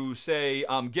to, say,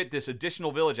 get this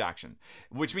additional village action.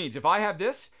 Which means if I have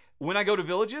this... When I go to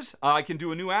villages, I can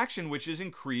do a new action, which is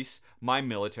increase my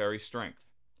military strength.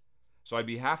 So I'd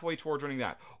be halfway towards running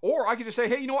that. Or I could just say,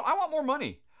 hey, you know what? I want more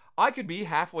money. I could be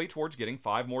halfway towards getting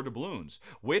 5 more doubloons,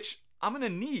 which I'm going to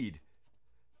need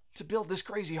to build this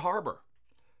crazy harbor.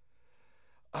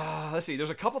 Let's see.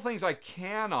 There's a couple things I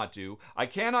cannot do. I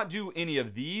cannot do any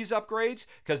of these upgrades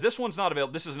because this one's not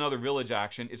available. This is another village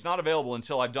action. It's not available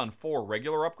until I've done 4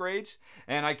 regular upgrades.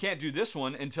 And I can't do this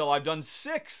one until I've done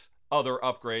 6 other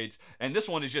upgrades, and this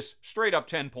one is just straight up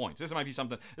 10 points. This might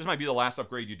be the last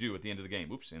upgrade you do at the end of the game.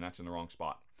 Oops, and that's in the wrong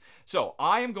spot. So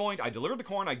I delivered the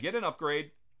corn, I get an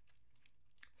upgrade.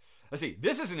 Let's see,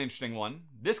 this is an interesting one.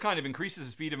 This kind of increases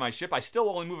the speed of my ship. I still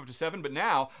only move up to 7, but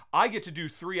now I get to do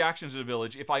 3 actions at a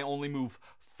village if I only move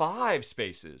 5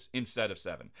 spaces instead of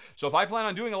 7. So if I plan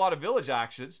on doing a lot of village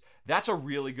actions, that's a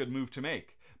really good move to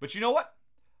make. But you know what?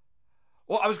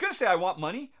 Well, I was going to say I want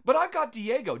money, but I've got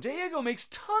Diego. Diego makes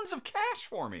tons of cash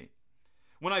for me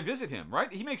when I visit him,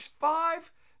 right? He makes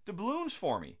 5 doubloons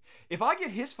for me. If I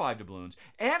get his 5 doubloons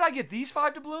and I get these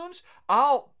 5 doubloons,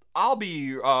 I'll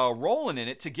be rolling in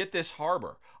it to get this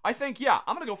harbor. I think, yeah,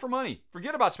 I'm going to go for money.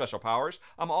 Forget about special powers.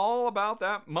 I'm all about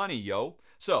that money, yo.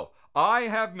 So I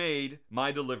have made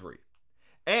my delivery.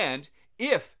 And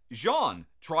if Jean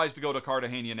tries to go to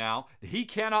Cartagena now, he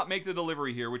cannot make the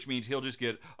delivery here, which means he'll just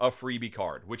get a freebie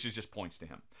card, which is just points to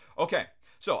him. Okay,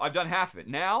 so I've done half of it.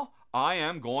 Now I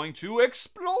am going to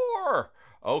explore.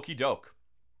 Okie doke.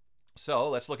 So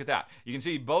let's look at that. You can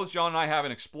see both Jean and I have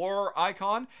an explorer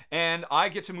icon, and I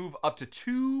get to move up to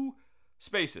 2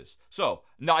 spaces. So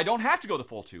now I don't have to go the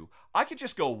full 2. I could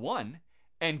just go 1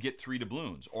 and get 3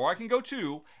 doubloons, or I can go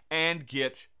 2 and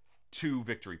get 2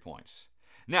 victory points.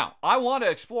 Now, I want to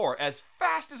explore as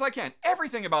fast as I can.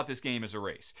 Everything about this game is a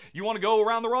race. You want to go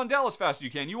around the rondel as fast as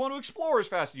you can. You want to explore as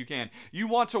fast as you can. You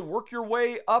want to work your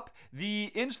way up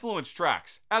the influence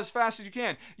tracks as fast as you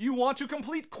can. You want to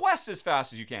complete quests as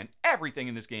fast as you can. Everything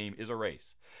in this game is a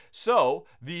race. So,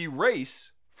 the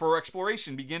race for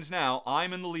exploration begins now.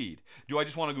 I'm in the lead. Do I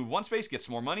just want to move 1 space, get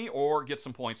some more money, or get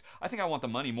some points? I think I want the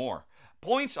money more.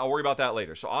 Points, I'll worry about that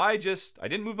later. So I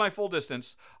didn't move my full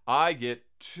distance. I get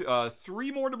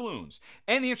 3 more doubloons.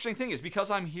 And the interesting thing is,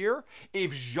 because I'm here,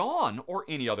 if Jean or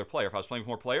any other player, if I was playing with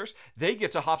more players, they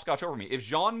get to hopscotch over me. If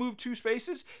Jean moved 2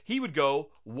 spaces, he would go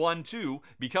 1, 2,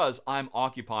 because I'm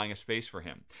occupying a space for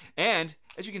him. And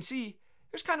as you can see,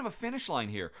 there's kind of a finish line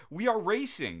here. We are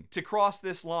racing to cross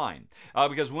this line.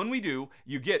 Because when we do,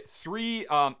 you get 3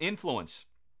 influence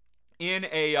in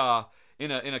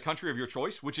in a country of your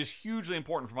choice, which is hugely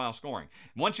important for final scoring.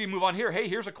 Once you move on here, hey,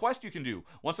 here's a quest you can do.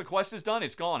 Once the quest is done,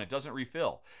 it's gone. It doesn't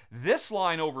refill. This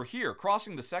line over here,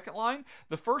 crossing the second line,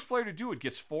 the first player to do it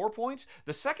gets 4 points.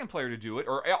 The second player to do it,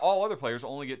 or all other players,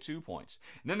 only get 2 points.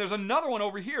 And then there's another one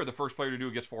over here. The first player to do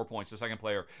it gets 4 points. The second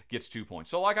player gets 2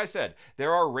 points. So like I said,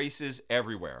 there are races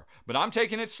everywhere. But I'm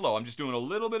taking it slow. I'm just doing a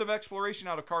little bit of exploration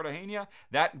out of Cartagena.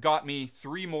 That got me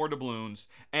 3 more doubloons,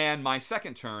 and my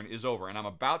second turn is over, and I'm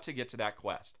about to get to that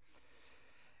quest.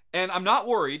 And I'm not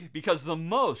worried, because the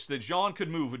most that Jean could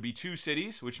move would be 2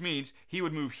 cities, which means he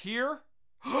would move here.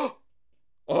 I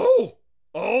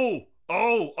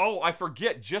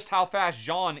forget just how fast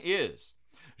Jean is.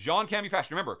 Jean can be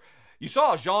fast. Remember, you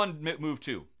saw Jean move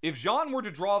 2. If Jean were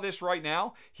to draw this right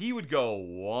now, he would go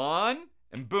 1,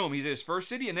 and boom, he's at his first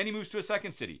city, and then he moves to a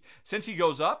second city. Since he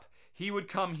goes up, he would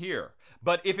come here.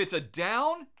 But if it's a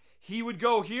down, he would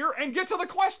go here and get to the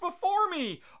quest before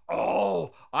me.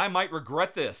 Oh, I might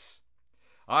regret this.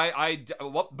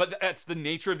 But that's the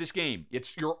nature of this game.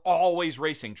 You're always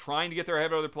racing, trying to get there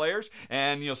ahead of other players.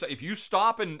 And so if you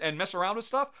stop and mess around with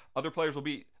stuff, other players will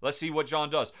be. Let's see what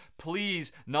John does.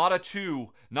 Please, not a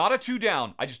 2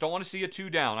 down. I just don't want to see a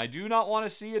 2 down. I do not want to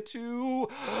see a 2.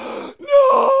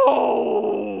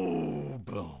 No!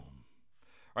 Boom.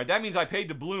 All right, that means I paid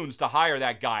doubloons to hire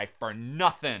that guy for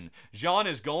nothing. Jean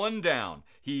is going down.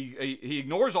 He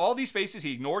ignores all these spaces.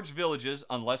 He ignores villages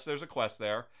unless there's a quest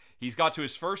there. He's got to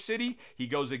his first city. He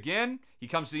goes again. He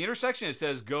comes to the intersection. It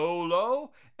says go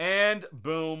low, and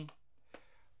boom.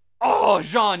 Oh,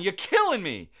 Jean, you're killing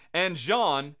me. And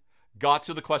Jean got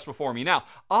to the quest before me. Now,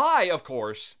 I, of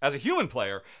course, as a human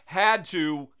player, had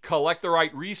to collect the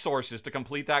right resources to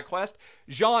complete that quest.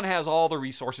 Jean has all the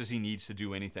resources he needs to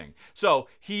do anything. So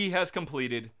he has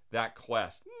completed that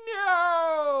quest.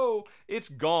 No! It's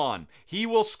gone. He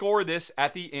will score this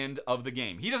at the end of the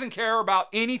game. He doesn't care about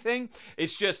anything.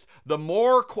 It's just the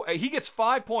more... he gets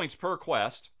 5 points per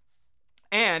quest.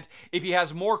 And if he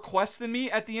has more quests than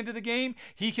me at the end of the game,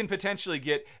 he can potentially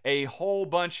get a whole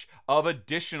bunch of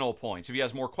additional points. If he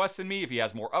has more quests than me, if he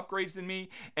has more upgrades than me,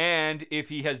 and if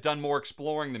he has done more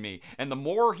exploring than me. And the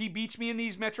more he beats me in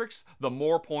these metrics, the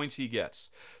more points he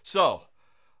gets. So,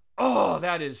 oh,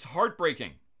 that is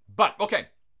heartbreaking. But, okay.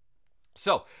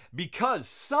 So, because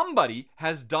somebody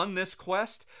has done this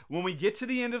quest, when we get to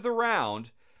the end of the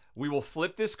round, we will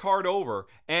flip this card over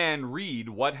and read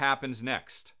what happens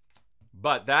next.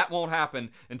 But that won't happen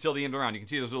until the end of the round. You can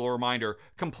see there's a little reminder.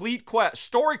 Complete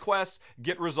story quests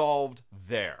get resolved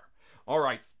there. All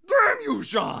right. Damn you,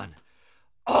 Jean.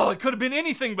 Oh, it could have been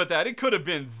anything but that. It could have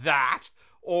been that,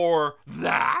 or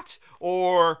that,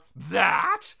 or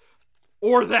that,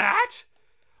 or that.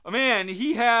 Man,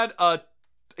 he had a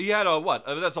what?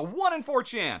 That's a 1 in 4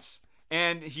 chance.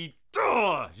 And Jean.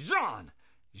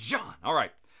 All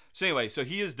right. So anyway, so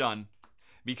he is done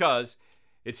because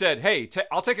it said, hey,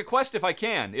 I'll take a quest if I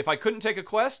can. If I couldn't take a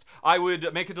quest, I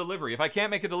would make a delivery. If I can't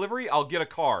make a delivery, I'll get a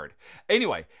card.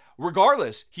 Anyway,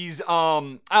 regardless, he's,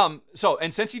 and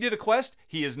since he did a quest,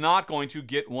 he is not going to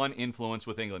get 1 influence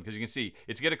with England. Because you can see,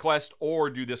 it's get a quest or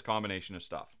do this combination of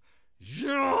stuff.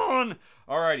 Jean!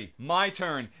 Alrighty, my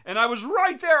turn. And I was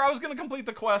right there. I was going to complete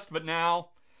the quest, but now...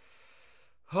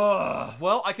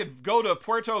 well, I could go to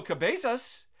Puerto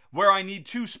Cabezas, where I need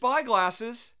 2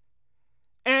 spyglasses,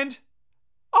 and...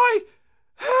 I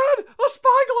had a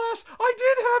spyglass. I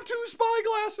did have 2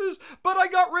 spyglasses, but I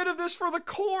got rid of this for the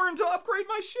corn to upgrade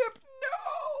my ship.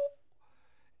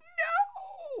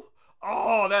 No.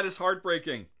 Oh, that is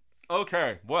heartbreaking.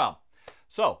 Okay, well,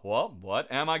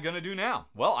 what am I going to do now?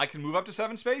 Well, I can move up to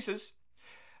 7 spaces.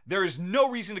 There is no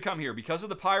reason to come here because of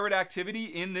the pirate activity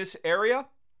in this area.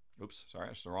 Oops, sorry,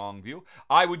 that's the wrong view.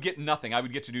 I would get nothing. I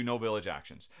would get to do no village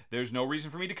actions. There's no reason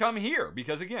for me to come here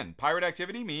because, again, pirate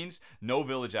activity means no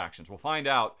village actions. We'll find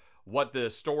out what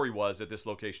the story was at this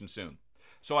location soon.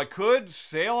 So I could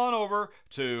sail on over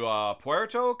to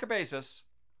Puerto Cabezas,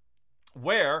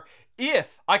 where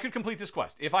if I could complete this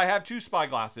quest, if I have 2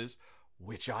 spyglasses,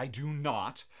 which I do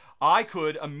not, I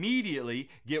could immediately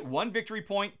get 1 victory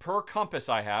point per compass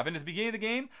I have. And at the beginning of the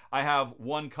game, I have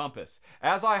 1 compass.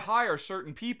 As I hire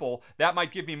certain people, that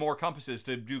might give me more compasses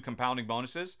to do compounding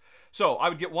bonuses. So I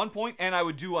would get 1 point, and I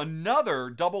would do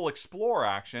another double explore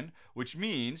action, which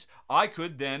means I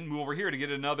could then move over here to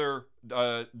get another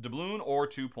doubloon or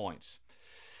 2 points.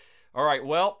 All right,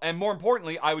 well, and more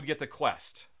importantly, I would get the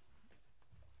quest.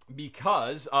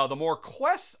 Because the more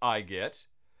quests I get...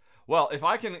 Well, if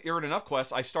I can earn enough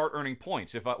quests, I start earning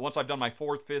points once I've done my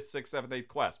 4th, 5th, 6th, 7th, 8th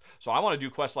quest. So I want to do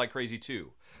quests like crazy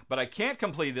too. But I can't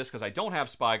complete this because I don't have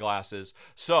spyglasses.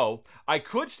 So I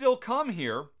could still come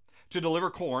here to deliver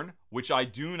corn, which I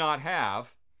do not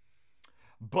have.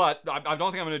 But I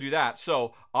don't think I'm going to do that.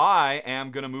 So I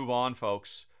am going to move on,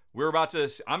 folks. We're about to,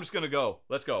 I'm just going to go.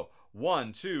 Let's go.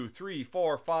 1, 2, 3,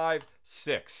 4, 5,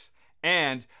 6.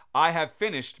 And I have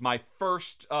finished my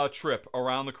first trip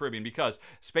around the Caribbean because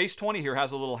Space 20 here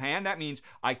has a little hand. That means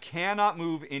I cannot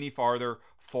move any farther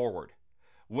forward.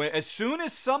 As soon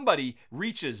as somebody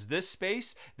reaches this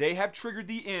space, they have triggered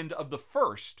the end of the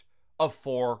first of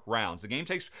 4 rounds. The game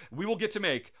takes, we will get to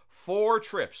make 4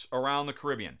 trips around the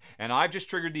Caribbean, and I've just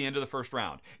triggered the end of the first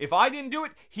round. If I didn't do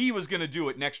it, he was going to do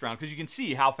it next round because you can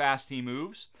see how fast he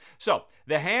moves. So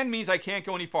the hand means I can't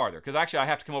go any farther because actually I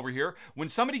have to come over here. When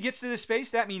somebody gets to this space,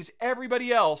 that means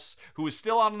everybody else who is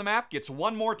still out on the map gets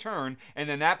 1 more turn, and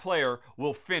then that player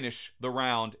will finish the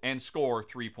round and score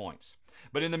 3 points.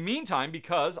 But in the meantime,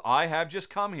 because I have just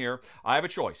come here, I have a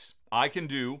choice. I can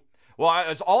do,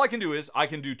 well, all I can do is I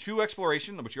can do 2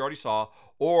 exploration, which you already saw,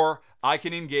 or I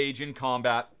can engage in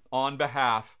combat on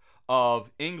behalf of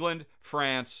England,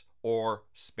 France, or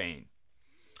Spain.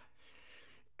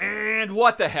 And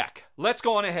what the heck? Let's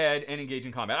go on ahead and engage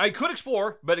in combat. I could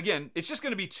explore, but again, it's just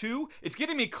going to be 2. It's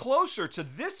getting me closer to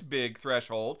this big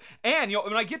threshold. And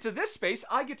when I get to this space,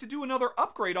 I get to do another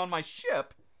upgrade on my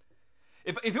ship.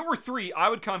 If it were 3, I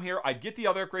would come here, I'd get the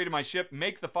other upgrade in my ship,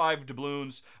 make the 5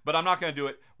 doubloons, but I'm not going to do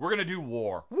it. We're going to do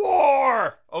war.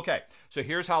 War! Okay, so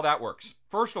here's how that works.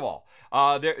 First of all,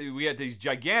 we had these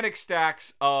gigantic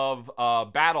stacks of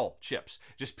battle chips.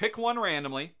 Just pick one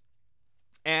randomly.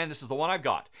 And this is the one I've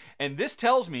got. And this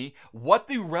tells me what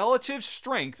the relative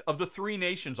strength of the 3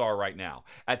 nations are right now.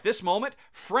 At this moment,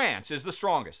 France is the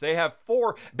strongest. They have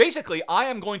 4. Basically, I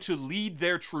am going to lead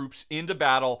their troops into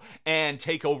battle and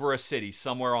take over a city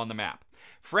somewhere on the map.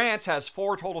 France has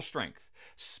 4 total strength.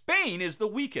 Spain is the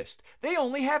weakest. They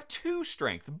only have 2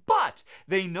 strength, but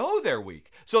they know they're weak.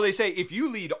 So they say, if you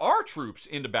lead our troops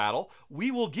into battle,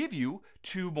 we will give you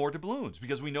 2 more doubloons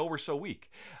because we know we're so weak.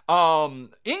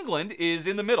 England is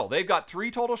in the middle. They've got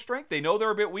 3 total strength. They know they're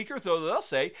a bit weaker, so they'll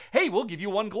say, hey, we'll give you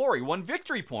 1 glory, 1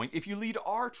 victory point if you lead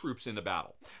our troops into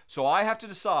battle. So I have to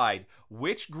decide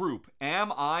which group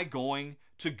am I going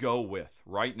to go with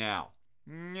right now.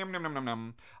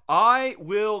 I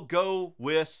will go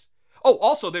with... Oh,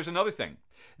 also, there's another thing.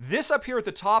 This up here at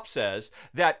the top says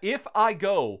that if I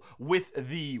go with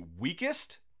the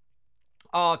weakest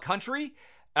country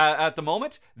at the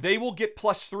moment, they will get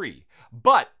 +3.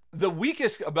 But the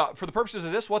weakest, for the purposes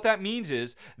of this, what that means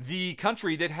is the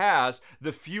country that has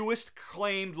the fewest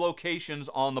claimed locations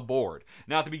on the board.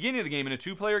 Now, at the beginning of the game, in a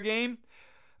 2-player game,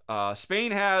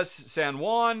 Spain has San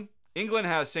Juan, England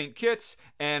has St. Kitts,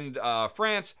 and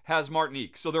France has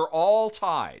Martinique. So they're all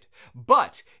tied.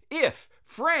 But if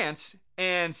France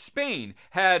and Spain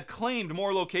had claimed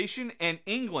more location and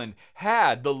England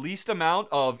had the least amount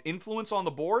of influence on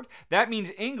the board, that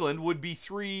means England would be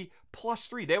 3 +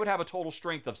 3. They would have a total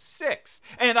strength of 6.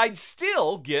 And I'd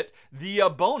still get the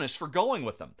bonus for going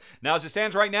with them. Now, as it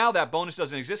stands right now, that bonus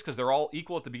doesn't exist because they're all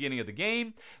equal at the beginning of the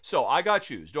game. So I got to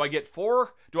choose. Do I get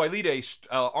 4? Do I lead a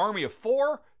army of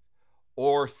 4?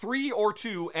 Or 3 or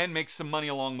 2 and make some money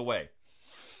along the way?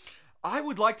 I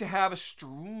would like to have a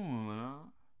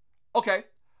Okay.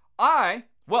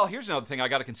 Well, here's another thing I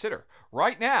got to consider.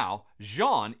 Right now,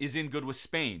 Jean is in good with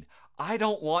Spain. I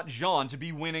don't want Jean to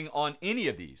be winning on any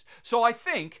of these. So I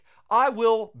think I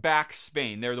will back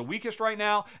Spain. They're the weakest right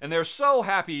now, and they're so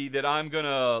happy that I'm going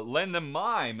to lend them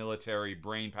my military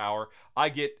brain power. I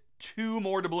get 2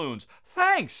 more doubloons.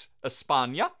 Thanks,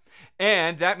 España.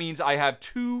 And that means I have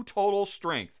 2 total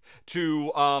strength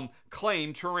to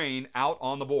claim terrain out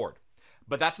on the board.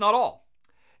 But that's not all.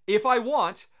 If I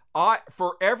want,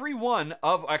 for every one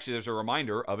of... Actually, there's a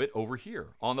reminder of it over here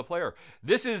on the player.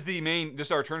 This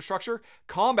is our turn structure.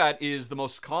 Combat is the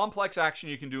most complex action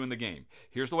you can do in the game.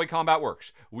 Here's the way combat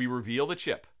works. We reveal the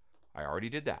chip. I already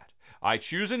did that. I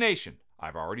choose a nation.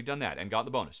 I've already done that and got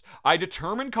the bonus. I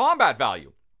determine combat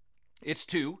value. It's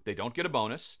 2. They don't get a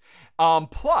bonus.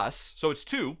 Plus, so it's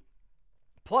 2.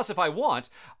 Plus, if I want,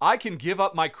 I can give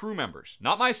up my crew members.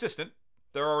 Not my assistant.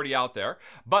 They're already out there.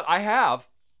 But I have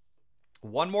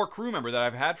 1 more crew member that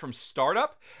I've had from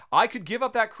startup. I could give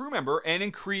up that crew member and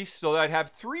increase so that I'd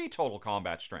have 3 total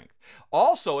combat strength.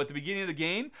 Also, at the beginning of the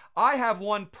game, I have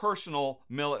 1 personal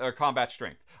combat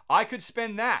strength. I could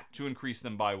spend that to increase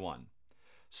them by 1.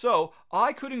 So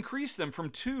I could increase them from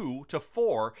 2 to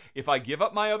 4 if I give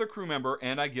up my other crew member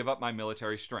and I give up my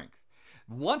military strength.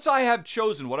 Once I have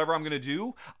chosen whatever I'm going to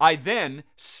do, I then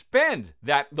spend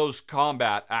those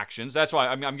combat actions. That's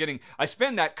why I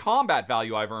spend that combat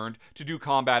value I've earned to do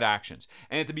combat actions.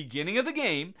 And at the beginning of the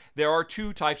game, there are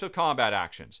 2 types of combat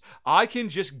actions. I can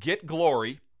just get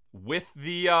glory, with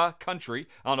the country.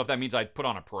 I don't know if that means I'd put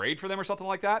on a parade for them or something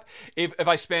like that. If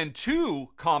I spend 2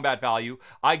 combat value,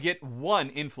 I get 1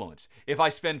 influence. If I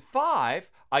spend 5,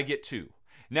 I get 2.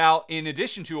 Now, in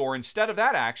addition to, or instead of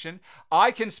that action,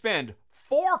 I can spend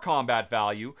 4 combat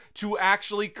value to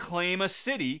actually claim a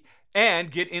city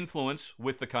and get influence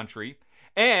with the country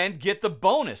and get the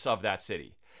bonus of that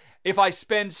city. If I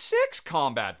spend 6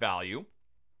 combat value,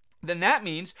 then that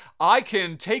means I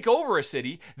can take over a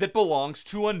city that belongs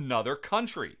to another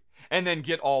country and then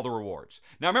get all the rewards.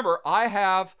 Now remember, I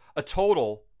have a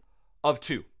total of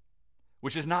 2,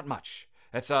 which is not much.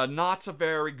 That's not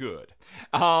very good.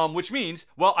 Which means,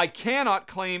 well, I cannot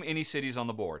claim any cities on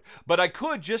the board, but I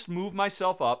could just move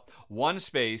myself up 1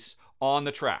 space on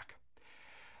the track.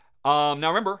 Now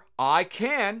remember, I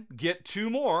can get 2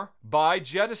 more by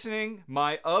jettisoning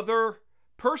my other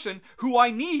person who I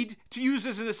need to use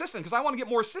as an assistant because I want to get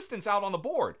more assistants out on the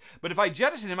board. But if I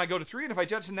jettison him, I go to 3, and if I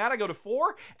jettison that, I go to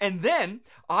 4, and then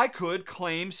I could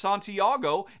claim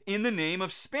Santiago in the name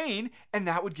of Spain, and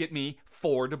that would get me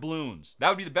 4 doubloons. That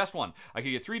would be the best one. I could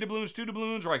get 3 doubloons, 2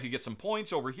 doubloons, or I could get some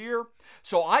points over here.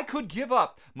 So I could give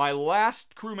up my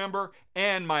last crew member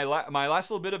and my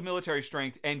last little bit of military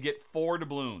strength and get 4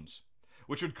 doubloons,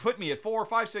 which would put me at 4,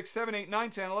 5, 6, 7, 8, 9,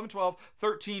 10, 11, 12,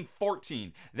 13,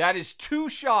 14. That is too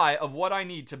shy of what I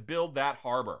need to build that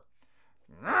harbor.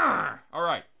 All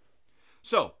right.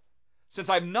 So, since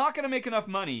I'm not going to make enough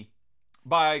money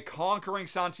by conquering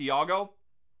Santiago,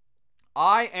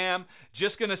 I am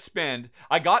just going to spend,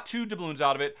 I got 2 doubloons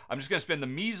out of it. I'm just going to spend the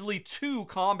measly 2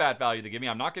 combat value they give me.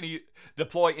 I'm not going to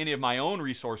deploy any of my own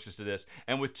resources to this.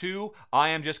 And with 2, I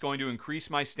am just going to increase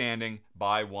my standing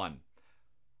by 1.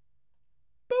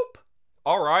 Boop.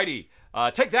 Alrighty.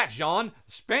 Take that, Jean.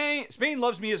 Spain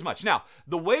loves me as much. Now,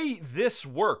 the way this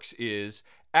works is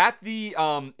at the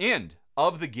end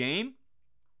of the game,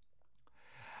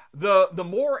 the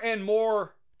more and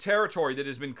more territory that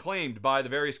has been claimed by the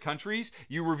various countries,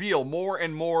 you reveal more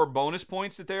and more bonus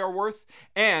points that they are worth.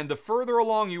 And the further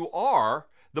along you are,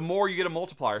 the more you get a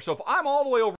multiplier. So if I'm all the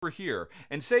way over here,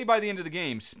 and say by the end of the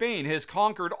game, Spain has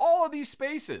conquered all of these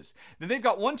spaces, then they've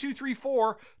got 1, 2, 3,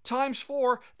 4 times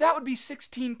 4. That would be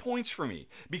 16 points for me,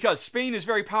 because Spain is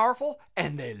very powerful,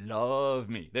 and they love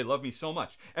me. They love me so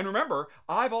much. And remember,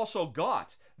 I've also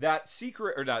got that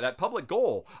secret, or that public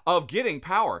goal of getting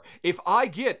power. If I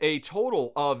get a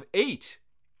total of 8,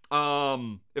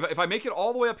 if I make it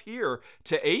all the way up here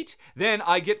to 8, then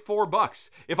I get $4.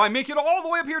 If I make it all the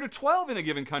way up here to 12 in a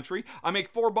given country, I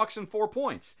make $4 and 4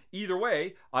 points. Either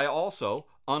way, I also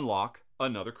unlock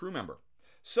another crew member.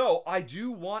 So I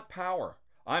do want power.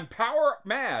 I'm power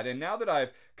mad, and now that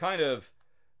I've kind of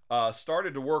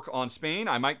started to work on Spain,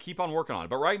 I might keep on working on it.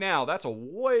 But right now, that's a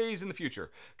ways in the future,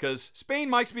 because Spain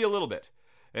might be a little bit.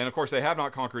 And of course, they have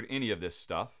not conquered any of this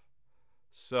stuff.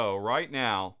 So right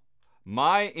now,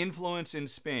 my influence in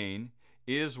Spain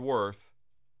is worth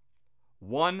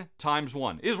 1 times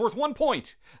 1. It is worth 1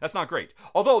 point. That's not great.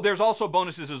 Although there's also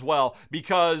bonuses as well,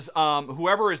 because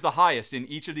whoever is the highest in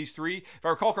each of these 3, if I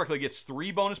recall correctly, gets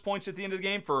 3 bonus points at the end of the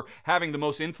game for having the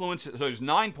most influence. So there's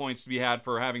 9 points to be had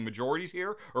for having majorities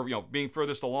here, or being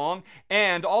furthest along.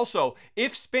 And also,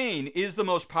 if Spain is the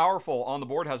most powerful on the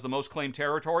board, has the most claimed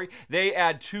territory, they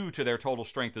add 2 to their total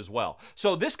strength as well.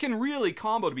 So this can really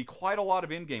combo to be quite a lot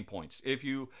of in-game points if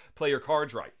you play your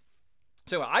cards right.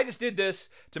 So I just did this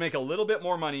to make a little bit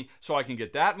more money so I can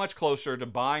get that much closer to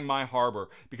buying my harbor.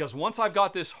 Because once I've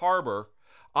got this harbor,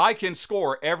 I can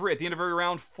score at the end of every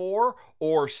round 4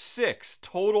 or 6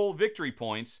 total victory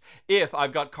points if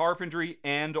I've got carpentry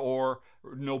and or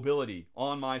nobility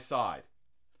on my side.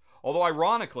 Although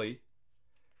ironically,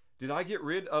 did I get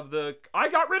rid of the... I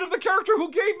got rid of the character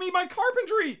who gave me my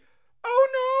carpentry! Oh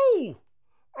no!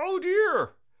 Oh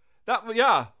dear!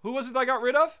 Who was it I got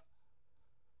rid of?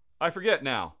 I forget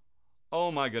now.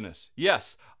 Oh my goodness.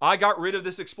 Yes, I got rid of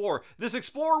this explorer. This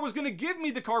explorer was going to give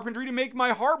me the carpentry to make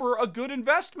my harbor a good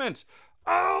investment.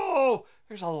 Oh,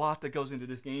 there's a lot that goes into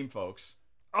this game, folks.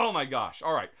 Oh my gosh.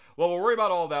 All right. Well, we'll worry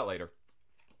about all of that later.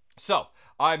 So,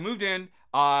 I moved in.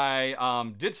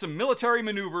 I did some military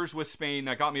maneuvers with Spain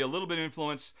that got me a little bit of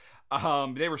influence.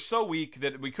 They were so weak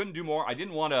that we couldn't do more. I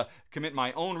didn't want to commit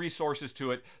my own resources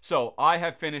to it. So, I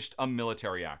have finished a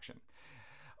military action.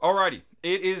 Alrighty,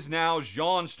 it is now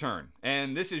Jean's turn,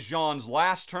 and this is Jean's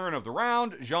last turn of the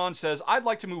round. Jean says, I'd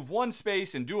like to move 1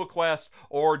 space and do a quest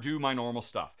or do my normal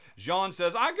stuff. Jean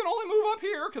says, I can only move up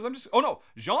here because I'm just... Oh no,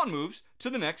 Jean moves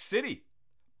to the next city.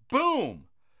 Boom!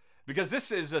 Because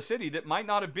this is a city that might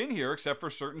not have been here except for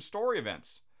certain story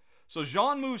events. So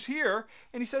Jean moves here,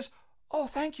 and he says, oh,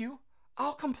 thank you.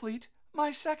 I'll complete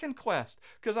my second quest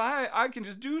because I can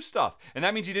just do stuff. And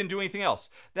that means he didn't do anything else.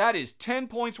 That is 10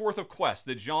 points worth of quests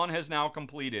that Jean has now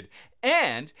completed.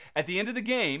 And at the end of the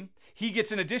game, he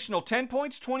gets an additional 10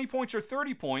 points, 20 points, or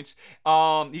 30 points.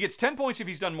 He gets 10 points if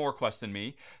he's done more quests than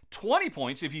me, 20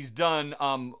 points if he's done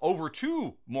over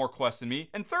 2 more quests than me,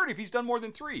 and 30 if he's done more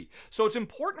than 3. So it's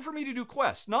important for me to do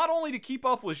quests, not only to keep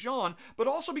up with Jean, but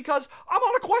also because I'm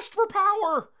on a quest for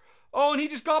power. Oh, and he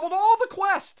just gobbled all the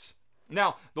quests.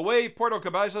 Now, the way Puerto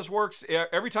Cabezas works,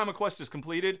 every time a quest is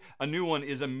completed, a new one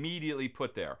is immediately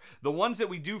put there. The ones that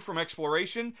we do from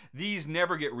exploration, these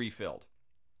never get refilled.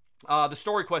 The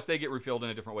story quests, they get refilled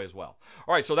in a different way as well.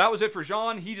 All right, so that was it for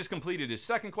Jean. He just completed his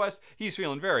second quest. He's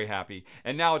feeling very happy.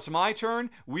 And now it's my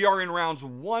turn. We are in rounds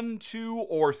 1, 2,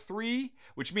 or 3,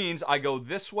 which means I go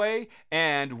this way,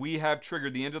 and we have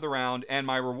triggered the end of the round. And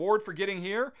my reward for getting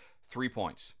here, 3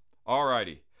 points. All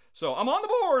righty. So I'm on the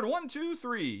board. 1, 2,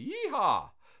 3. Yeehaw.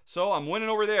 So I'm winning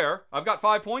over there. I've got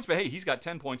 5 points, but hey, he's got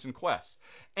 10 points in quests.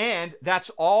 And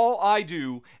that's all I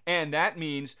do. And that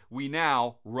means we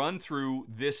now run through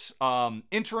this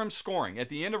interim scoring. At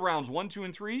the end of rounds 1, 2,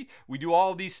 and 3, we do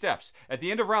all of these steps. At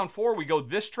the end of round 4, we go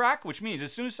this track, which means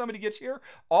as soon as somebody gets here,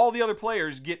 all the other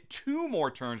players get 2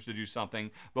 more turns to do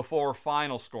something before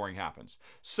final scoring happens.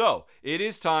 So it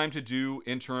is time to do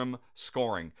interim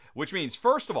scoring, which means,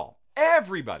 first of all,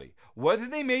 everybody, whether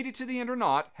they made it to the end or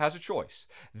not, has a choice.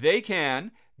 They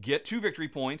can get 2 victory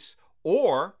points,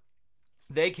 or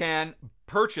they can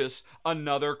purchase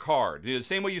another card. The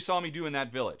same way you saw me do in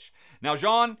that village. Now,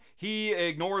 Jean, he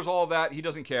ignores all of that. He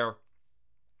doesn't care.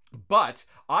 But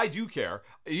I do care.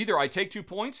 Either I take 2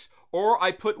 points, or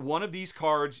I put one of these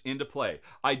cards into play.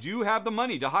 I do have the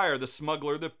money to hire the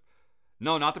smuggler.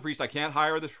 No, not the priest. I can't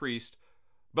hire the priest.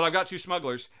 But I've got 2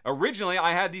 smugglers. Originally,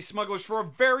 I had these smugglers for a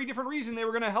very different reason. They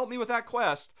were going to help me with that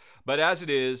quest. But as it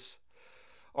is,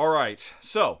 all right.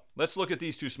 So let's look at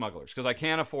these 2 smugglers because I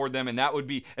can't afford them. And that would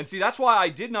be, and see, that's why I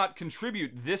did not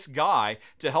contribute this guy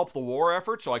to help the war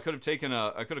effort. So I could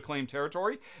have claimed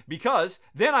territory because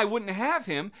then I wouldn't have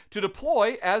him to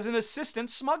deploy as an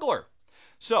assistant smuggler.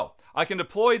 So I can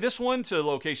deploy this one to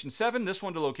location 7, this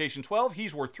one to location 12.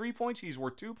 He's worth 3 points. He's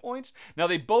worth 2 points. Now,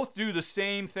 they both do the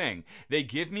same thing. They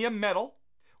give me a medal,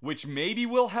 which maybe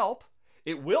will help.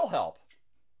 It will help.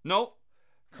 No,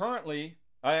 currently,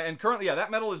 yeah, that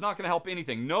medal is not going to help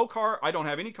anything. I don't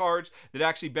have any cards that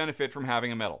actually benefit from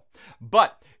having a medal.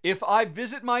 But if I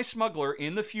visit my smuggler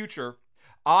in the future,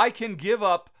 I can give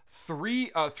up three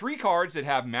cards that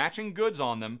have matching goods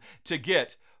on them to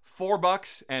get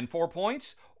 $4 and 4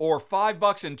 points, or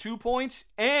 $5 and 2 points,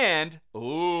 and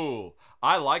ooh,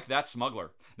 I like that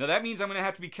smuggler. Now that means I'm going to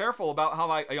have to be careful about how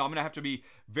I'm going to have to be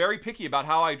very picky about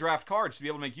how I draft cards to be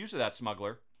able to make use of that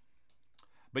smuggler.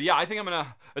 But yeah, I think I'm going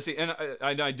to, let's see, and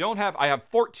I have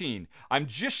 14. I'm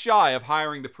just shy of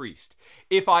hiring the priest.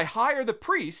 If I hire the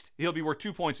priest, he'll be worth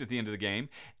 2 points at the end of the game,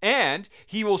 and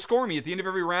he will score me at the end of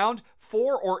every round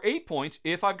 4 or 8 points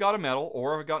if I've got a medal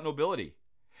or if I've got nobility.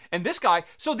 And this guy,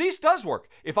 so this does work.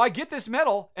 If I get this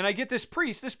medal and I get this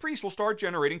priest will start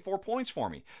generating 4 points for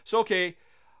me. So, okay,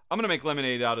 I'm going to make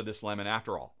lemonade out of this lemon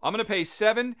after all. I'm going to pay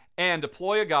 7 and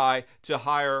deploy a guy to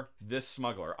hire this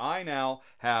smuggler. I now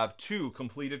have 2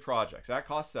 completed projects. That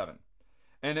costs 7.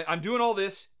 And I'm doing all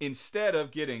this instead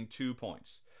of getting 2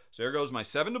 points. So there goes my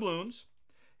 7 doubloons.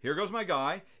 Here goes my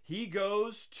guy. He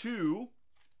goes to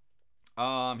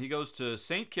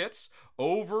St. Kitts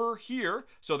over here.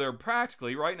 So they're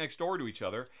practically right next door to each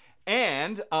other.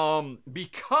 And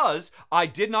because I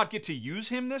did not get to use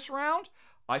him this round,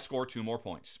 I score 2 more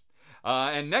points.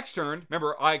 And next turn,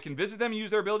 remember, I can visit them and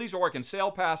use their abilities, or I can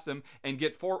sail past them and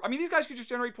get 4. I mean, these guys could just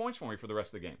generate points for me for the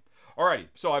rest of the game. Alrighty,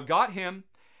 so I've got him,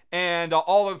 and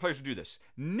all other players will do this.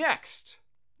 Next,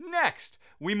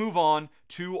 we move on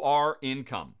to our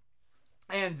income.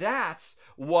 And that's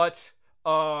what,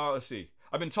 let's see.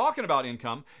 I've been talking about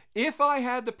income. If I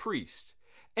had the priest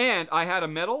and I had a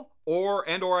medal or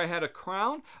I had a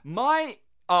crown, my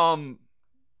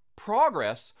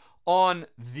progress on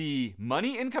the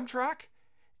money income track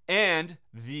and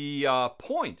the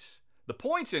points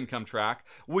income track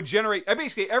would generate,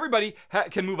 basically everybody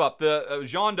can move up.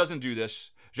 Jean doesn't do this.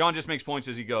 Jean just makes points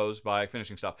as he goes by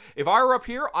finishing stuff. If I were up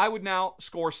here, I would now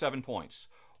score 7 points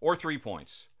or 3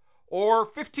 points or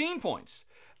 15 points.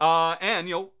 So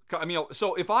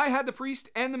if I had the priest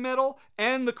and the medal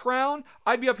and the crown,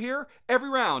 I'd be up here. Every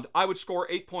round, I would score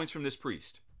 8 points from this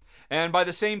priest. And by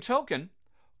the same token,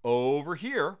 over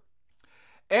here,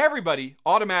 everybody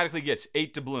automatically gets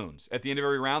 8 doubloons at the end of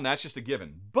every round. That's just a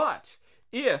given. But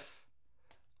if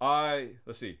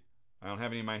let's see, I don't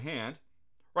have any in my hand.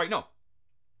 Right, no.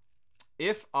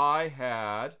 If I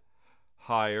had,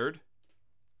 hired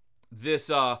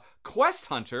this quest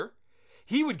hunter,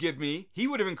 he would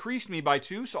have increased me by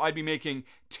 2, so I'd be making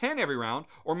 10 every round,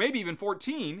 or maybe even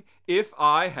 14 if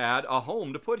I had a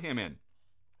home to put him in.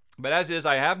 But as is,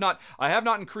 I have not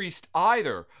increased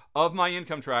either of my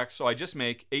income tracks, so I just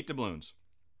make 8 doubloons,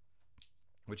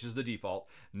 which is the default.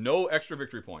 No extra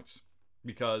victory points,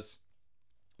 because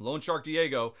Loan Shark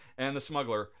Diego and the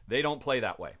Smuggler, they don't play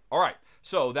that way. All right,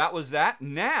 so that was that.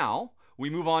 Now we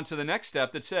move on to the next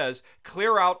step that says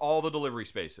clear out all the delivery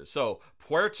spaces. So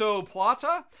Puerto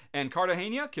Plata and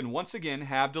Cartagena can once again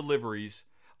have deliveries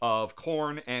of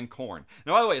corn and corn.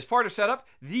 Now, by the way, as part of setup,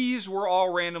 these were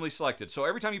all randomly selected. So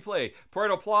every time you play,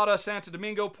 Puerto Plata, Santo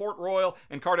Domingo, Port Royal,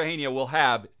 and Cartagena will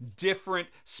have different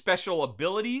special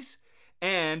abilities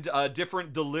and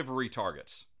different delivery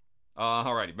targets.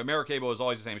 Alrighty, but Maracaibo is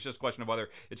always the same. It's just a question of whether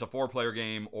it's a 4-player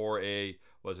game or a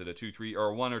 2, 3, or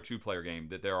a 1 or 2 player game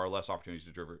that there are less opportunities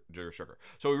to deliver sugar.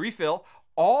 So we refill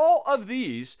all of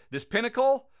these, this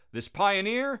Pinnacle, this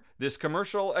Pioneer, this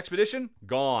Commercial Expedition,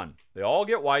 gone. They all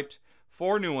get wiped.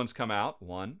 4 new ones come out.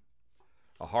 1,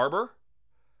 a harbor,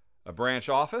 a branch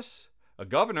office, a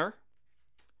governor,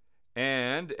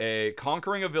 and a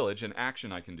conquering a village, an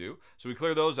action I can do. So we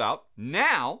clear those out.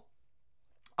 Now,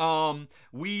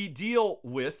 we deal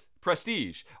with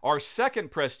prestige. Our second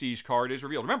prestige card is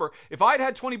revealed. Remember, if I'd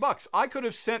had 20 bucks, I could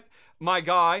have sent my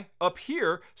guy up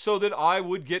here so that I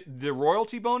would get the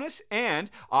royalty bonus and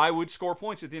I would score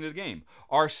points at the end of the game.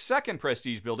 Our second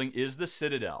prestige building is the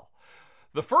Citadel.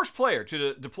 The first player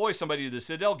to deploy somebody to the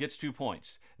Citadel gets 2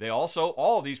 points. They also,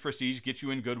 all of these prestige get you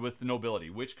in good with the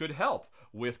nobility, which could help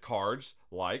with cards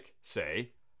like,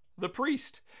 say, the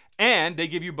Priest. And they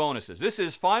give you bonuses. This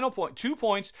is final point, 2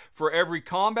 points for every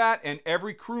combat and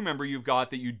every crew member you've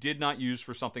got that you did not use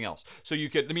for something else. So you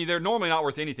could, they're normally not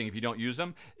worth anything if you don't use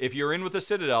them. If you're in with the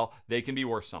Citadel, they can be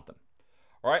worth something.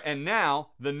 All right, and now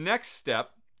the next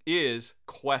step is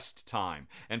quest time.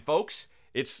 And folks,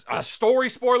 it's a story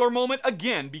spoiler moment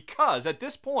again, because at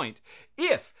this point,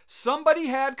 if somebody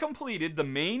had completed the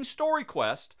main story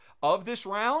quest of this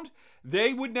round,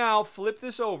 they would now flip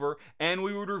this over and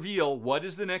we would reveal what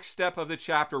is the next step of the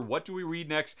chapter, what do we read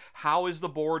next, how is the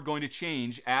board going to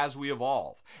change as we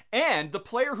evolve. And the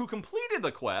player who completed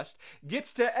the quest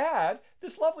gets to add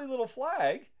this lovely little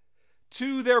flag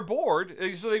to their board,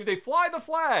 so they fly the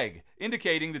flag,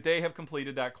 indicating that they have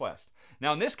completed that quest.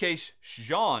 Now, in this case,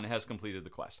 Jean has completed the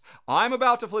quest. I'm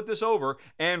about to flip this over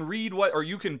and read what, or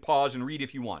you can pause and read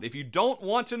if you want. If you don't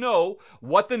want to know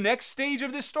what the next stage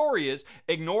of this story is,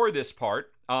 ignore this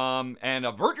part and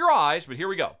avert your eyes, but here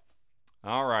we go.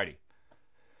 Alrighty.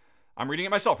 I'm reading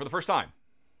it myself for the first time.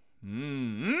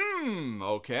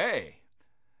 Okay.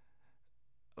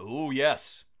 Oh,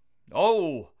 yes.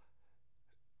 Oh,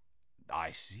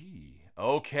 I see.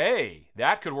 Okay,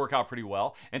 that could work out pretty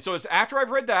well. And so it's after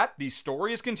I've read that, the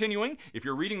story is continuing. If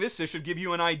you're reading this, this should give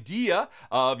you an idea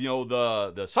of,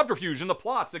 the subterfuge and the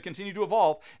plots that continue to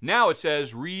evolve. Now it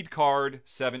says read card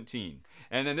 17.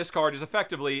 And then this card is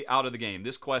effectively out of the game.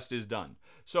 This quest is done.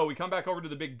 So we come back over to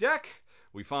the big deck.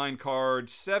 We find card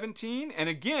 17. And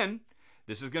again,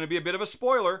 this is going to be a bit of a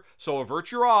spoiler. So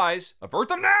avert your eyes. Avert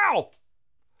them now!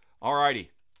 Alrighty.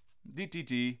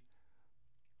 DTT.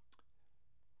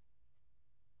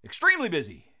 Extremely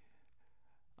busy.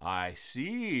 I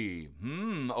see.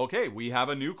 Okay, we have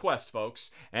a new quest, folks.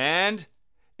 And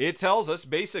it tells us,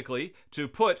 basically, to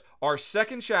put our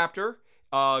second chapter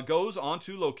goes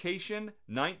onto location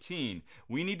 19.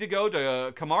 We need to go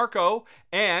to Camargo,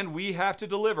 and we have to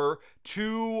deliver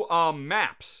 2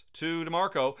 maps to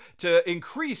DeMarco to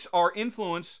increase our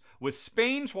influence with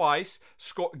Spain twice,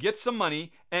 get some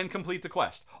money, and complete the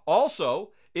quest.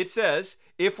 Also, it says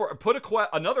if we put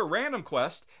another random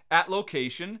quest at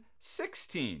location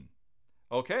 16.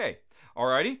 Okay.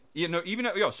 Alrighty.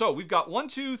 So we've got we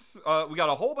got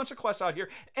a whole bunch of quests out here,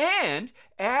 and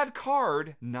add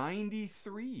card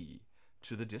 93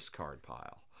 to the discard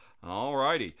pile.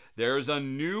 Alrighty. There's a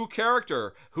new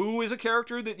character who is a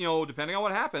character that, depending on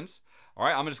what happens. All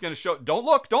right, I'm just going to show. Don't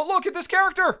look at this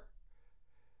character.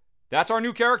 That's our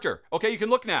new character. Okay, you can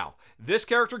look now. This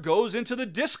character goes into the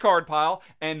discard pile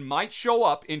and might show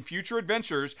up in future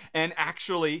adventures and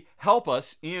actually help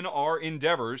us in our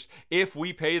endeavors if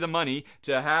we pay the money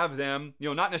to have them,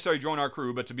 not necessarily join our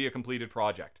crew, but to be a completed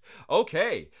project.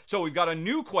 Okay, so we've got a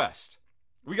new quest.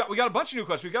 We got a bunch of new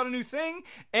quests. We got a new thing,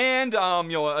 and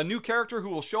a new character who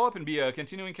will show up and be a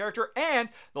continuing character. And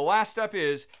the last step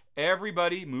is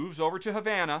everybody moves over to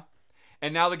Havana.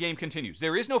 And now the game continues.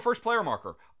 There is no first player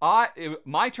marker.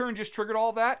 My turn just triggered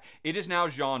all that. It is now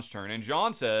Jean's turn. And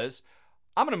Jean says,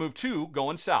 I'm going to move 2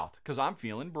 going south because I'm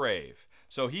feeling brave.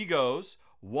 So he goes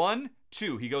 1,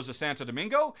 2. He goes to Santo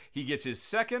Domingo. He gets his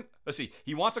second. Let's see.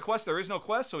 He wants a quest. There is no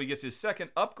quest, so he gets his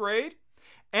second upgrade.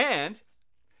 And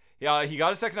he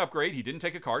got a second upgrade. He didn't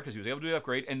take a card because he was able to do the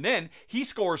upgrade. And then he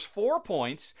scores 4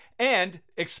 points and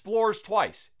explores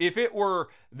twice. If it were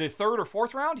the third or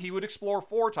fourth round, he would explore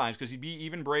 4 times because he'd be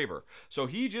even braver. So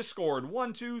he just scored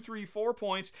 1, 2, 3, 4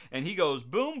 points, and he goes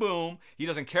boom, boom. He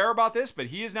doesn't care about this,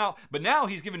 but now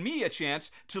he's given me a chance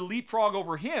to leapfrog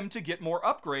over him to get more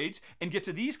upgrades and get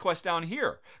to these quests down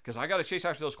here because I got to chase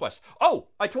after those quests. Oh,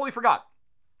 I totally forgot.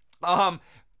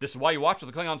 This is why you watch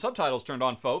with the Klingon subtitles turned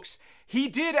on, folks. He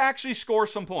did actually score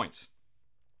some points.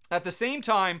 At the same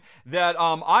time that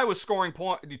I was scoring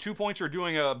 2 points or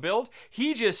doing a build,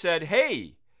 he just said,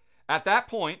 hey, at that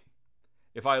point,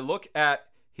 if I look at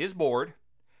his board,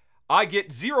 I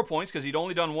get 0 points because he'd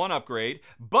only done 1 upgrade,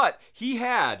 but he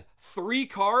had 3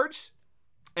 cards,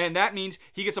 and that means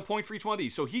he gets a point for each one of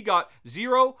these. So he got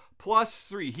 0 plus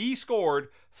 3. He scored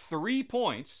 3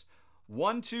 points,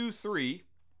 1, 2, 3.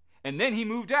 And then he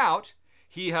moved out.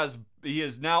 He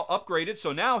is now upgraded,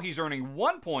 so now he's earning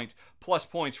 1 point plus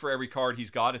points for every card he's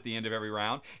got at the end of every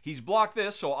round. He's blocked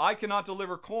this, so I cannot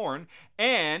deliver corn,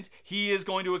 and he is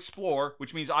going to explore,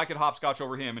 which means I could hopscotch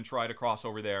over him and try to cross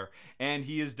over there. And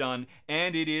he is done,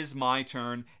 and it is my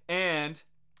turn. And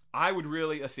I would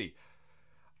really, let's see.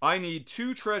 I need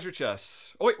 2 treasure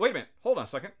chests. Oh, wait a minute. Hold on a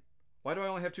second. Why do I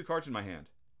only have 2 cards in my hand?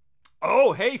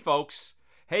 Oh, hey, folks.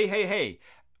 Hey.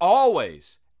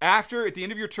 Always. At the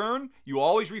end of your turn, you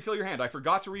always refill your hand. I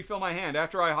forgot to refill my hand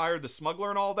after I hired the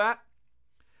smuggler and all that.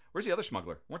 Where's the other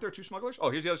smuggler? Weren't there 2 smugglers? Oh,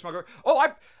 here's the other smuggler. Oh,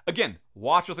 again,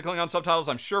 watch with the Klingon subtitles.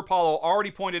 I'm sure Paulo already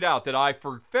pointed out that I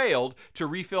failed to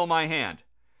refill my hand.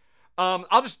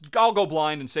 I'll go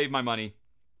blind and save my money.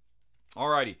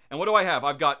 Alrighty. And what do I have?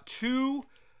 I've got 2,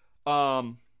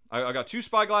 I got 2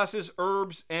 spyglasses,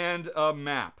 herbs, and a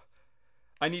map.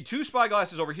 I need 2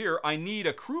 spyglasses over here. I need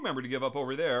a crew member to give up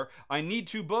over there. I need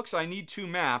 2 books. I need 2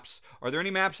 maps. Are there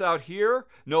any maps out here?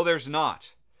 No, there's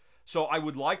not. So I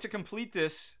would like to complete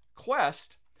this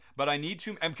quest, but I need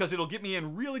to, and because it'll get me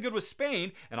in really good with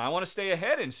Spain, and I want to stay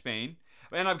ahead in Spain.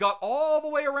 And I've got all the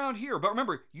way around here. But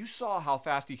remember, you saw how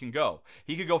fast he can go.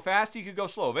 He could go fast, he could go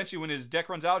slow. Eventually, when his deck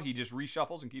runs out, he just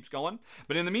reshuffles and keeps going.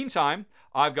 But in the meantime,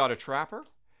 I've got a trapper,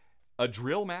 a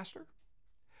drill master,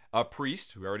 a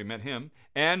priest, we already met him,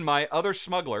 and my other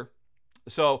smuggler.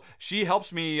 So she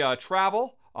helps me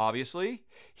travel, obviously.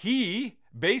 He,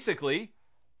 basically,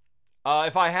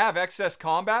 if I have excess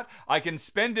combat, I can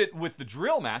spend it with the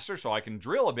drill master, so I can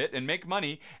drill a bit and make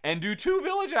money, and do 2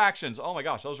 village actions. Oh my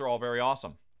gosh, those are all very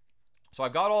awesome. So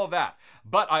I've got all of that.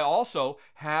 But I also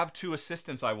have 2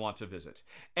 assistants I want to visit.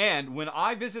 And when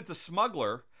I visit the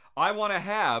smuggler, I want to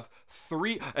have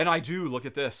 3, and I do, look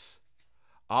at this.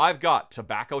 I've got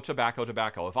tobacco.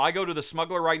 If I go to the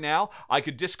smuggler right now, I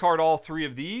could discard all 3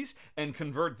 of these and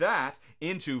convert that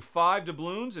into 5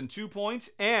 doubloons and 2 points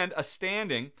and a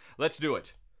standing. Let's do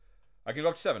it. I can go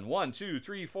up to 7. 1, 2,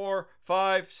 3, 4,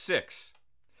 5, 6.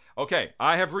 Okay,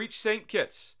 I have reached St.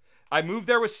 Kitts. I moved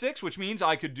there with 6, which means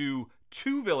I could do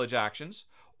 2 village actions,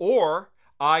 or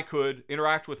I could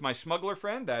interact with my smuggler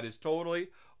friend. That is totally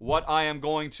what I am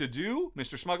going to do.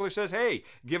 Mr. Smuggler says, hey,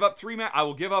 give up 3 I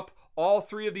will give up all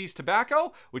 3 of these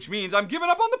tobacco, which means I'm giving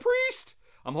up on the priest.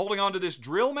 I'm holding on to this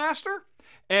drill master,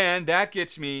 and that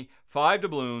gets me 5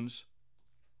 doubloons.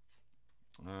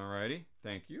 Alrighty,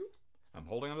 thank you. I'm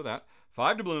holding on to that.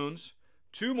 5 doubloons,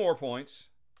 2 more points,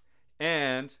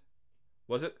 and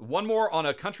was it 1 more on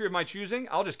a country of my choosing?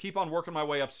 I'll just keep on working my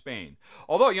way up Spain.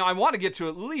 Although, I want to get to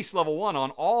at least level 1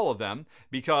 on all of them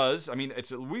because,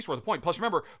 it's at least worth a point. Plus,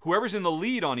 remember, whoever's in the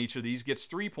lead on each of these gets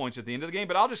 3 points at the end of the game,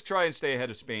 but I'll just try and stay ahead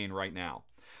of Spain right now.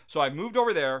 So I've moved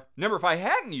over there. Remember, if I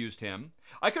hadn't used him,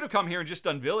 I could have come here and just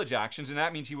done village actions, and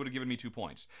that means he would have given me 2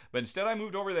 points. But instead, I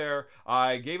moved over there.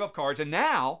 I gave up cards, and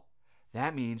now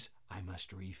that means I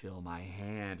must refill my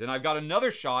hand. And I've got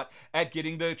another shot at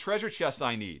getting the treasure chests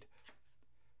I need.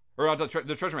 Or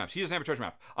the treasure maps. He doesn't have a treasure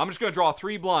map. I'm just going to draw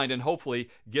 3 blind and hopefully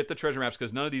get the treasure maps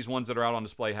because none of these ones that are out on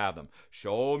display have them.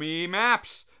 Show me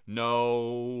maps.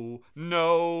 No.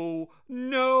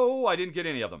 I didn't get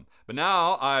any of them. But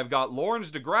now I've got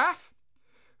Lawrence de Graaf,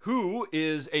 who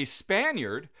is a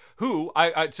Spaniard, who,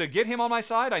 to get him on my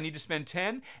side, I need to spend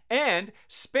 10, and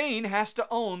Spain has to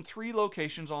own 3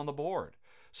 locations on the board.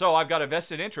 So I've got a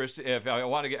vested interest if I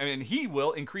want to get, and he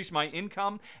will increase my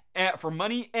income for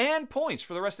money and points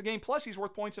for the rest of the game. Plus, he's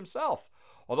worth points himself.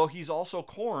 Although he's also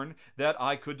corn that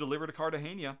I could deliver to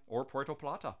Cartagena or Puerto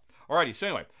Plata. Alrighty, so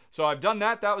anyway, so I've done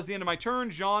that. That was the end of my turn.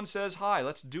 Jean says, hi,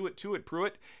 let's do it to it,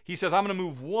 Pruitt. He says, I'm going to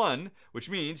move 1, which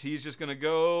means he's just going to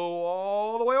go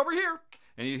all the way over here.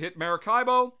 and he hit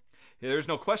Maracaibo. There's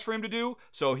no quest for him to do,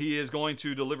 so he is going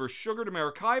to deliver sugar to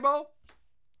Maracaibo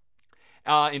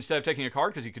instead of taking a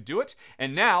card because he could do it.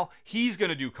 And now he's going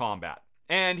to do combat.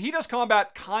 And he does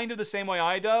combat kind of the same way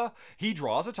I do. He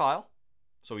draws a tile,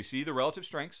 so we see the relative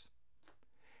strengths.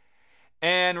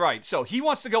 And right, so he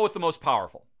wants to go with the most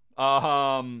powerful.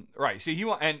 Right,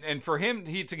 see, and for him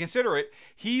to consider it,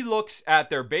 he looks at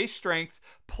their base strength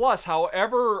plus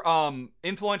however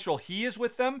influential he is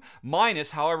with them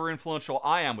minus however influential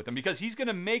I am with them, because he's going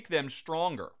to make them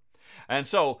stronger. And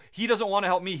so he doesn't want to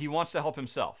help me, he wants to help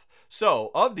himself.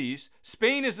 So of these,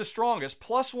 Spain is the strongest.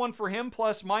 +1 for him,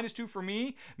 plus -2 for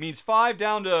me, means 5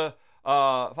 down to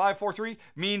 5, 4, 3,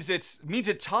 means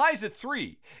it ties at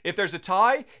 3. If there's a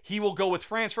tie, he will go with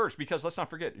France first, because let's not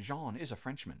forget, Jean is a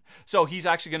Frenchman. So he's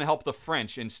actually going to help the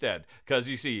French instead, because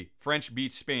you see, French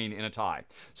beats Spain in a tie.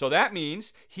 So that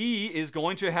means he is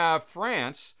going to have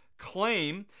France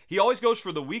claim, he always goes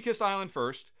for the weakest island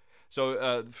first.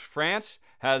 So France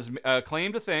has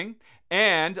claimed a thing,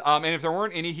 and if there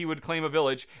weren't any, he would claim a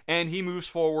village, and he moves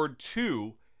forward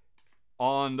 2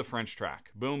 on the French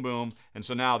track. Boom, boom. And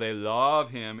so now they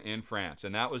love him in France.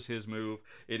 And that was his move.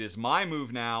 It is my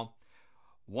move now.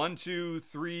 1, 2,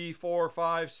 3, 4,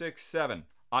 5, 6, 7.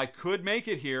 I could make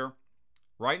it here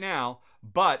right now,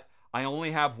 but I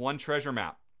only have 1 treasure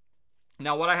map.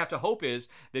 Now what I have to hope is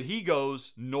that he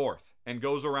goes north and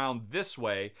goes around this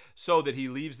way so that he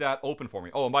leaves that open for me.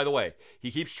 Oh, and by the way,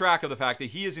 he keeps track of the fact that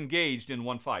he is engaged in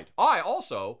 1 fight. I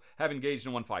also have engaged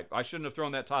in 1 fight. I shouldn't have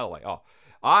thrown that tile away. Oh,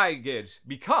 I get,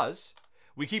 because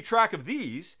we keep track of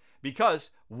these,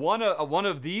 because one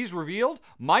of these revealed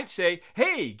might say,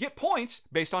 hey, get points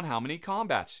based on how many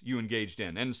combats you engaged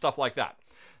in and stuff like that.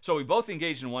 So we both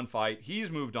engaged in 1 fight. He's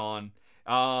moved on.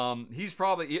 He's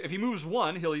probably, if he moves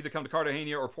 1, he'll either come to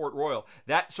Cartagena or Port Royal.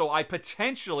 So I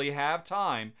potentially have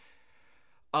time.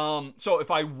 So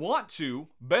if I want to,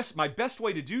 my best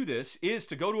way to do this is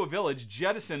to go to a village,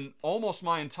 jettison almost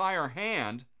my entire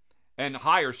hand, and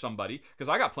hire somebody, because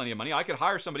I got plenty of money. I could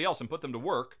hire somebody else and put them to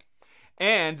work,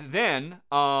 and then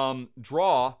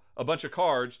draw a bunch of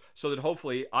cards so that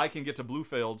hopefully I can get to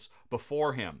Bluefields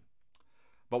before him.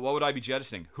 But what would I be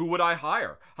jettisoning? Who would I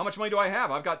hire? How much money do I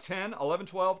have? I've got 10, 11,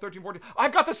 12, 13, 14.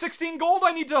 I've got the 16 gold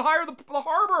I need to hire the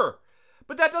harbor.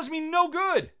 But that does me no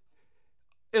good.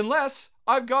 Unless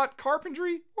I've got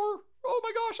carpentry or, oh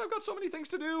my gosh, I've got so many things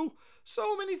to do.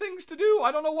 So many things to do.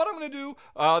 I don't know what I'm going to do.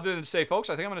 Other than say, folks,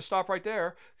 I think I'm going to stop right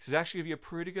there, because it actually give you a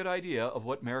pretty good idea of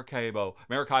what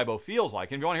Maracaibo feels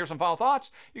like. And if you want to hear some final thoughts,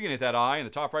 you can hit that eye in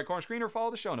the top right corner screen or follow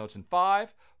the show notes in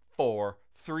 5, 4,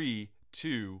 3,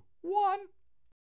 2, 1.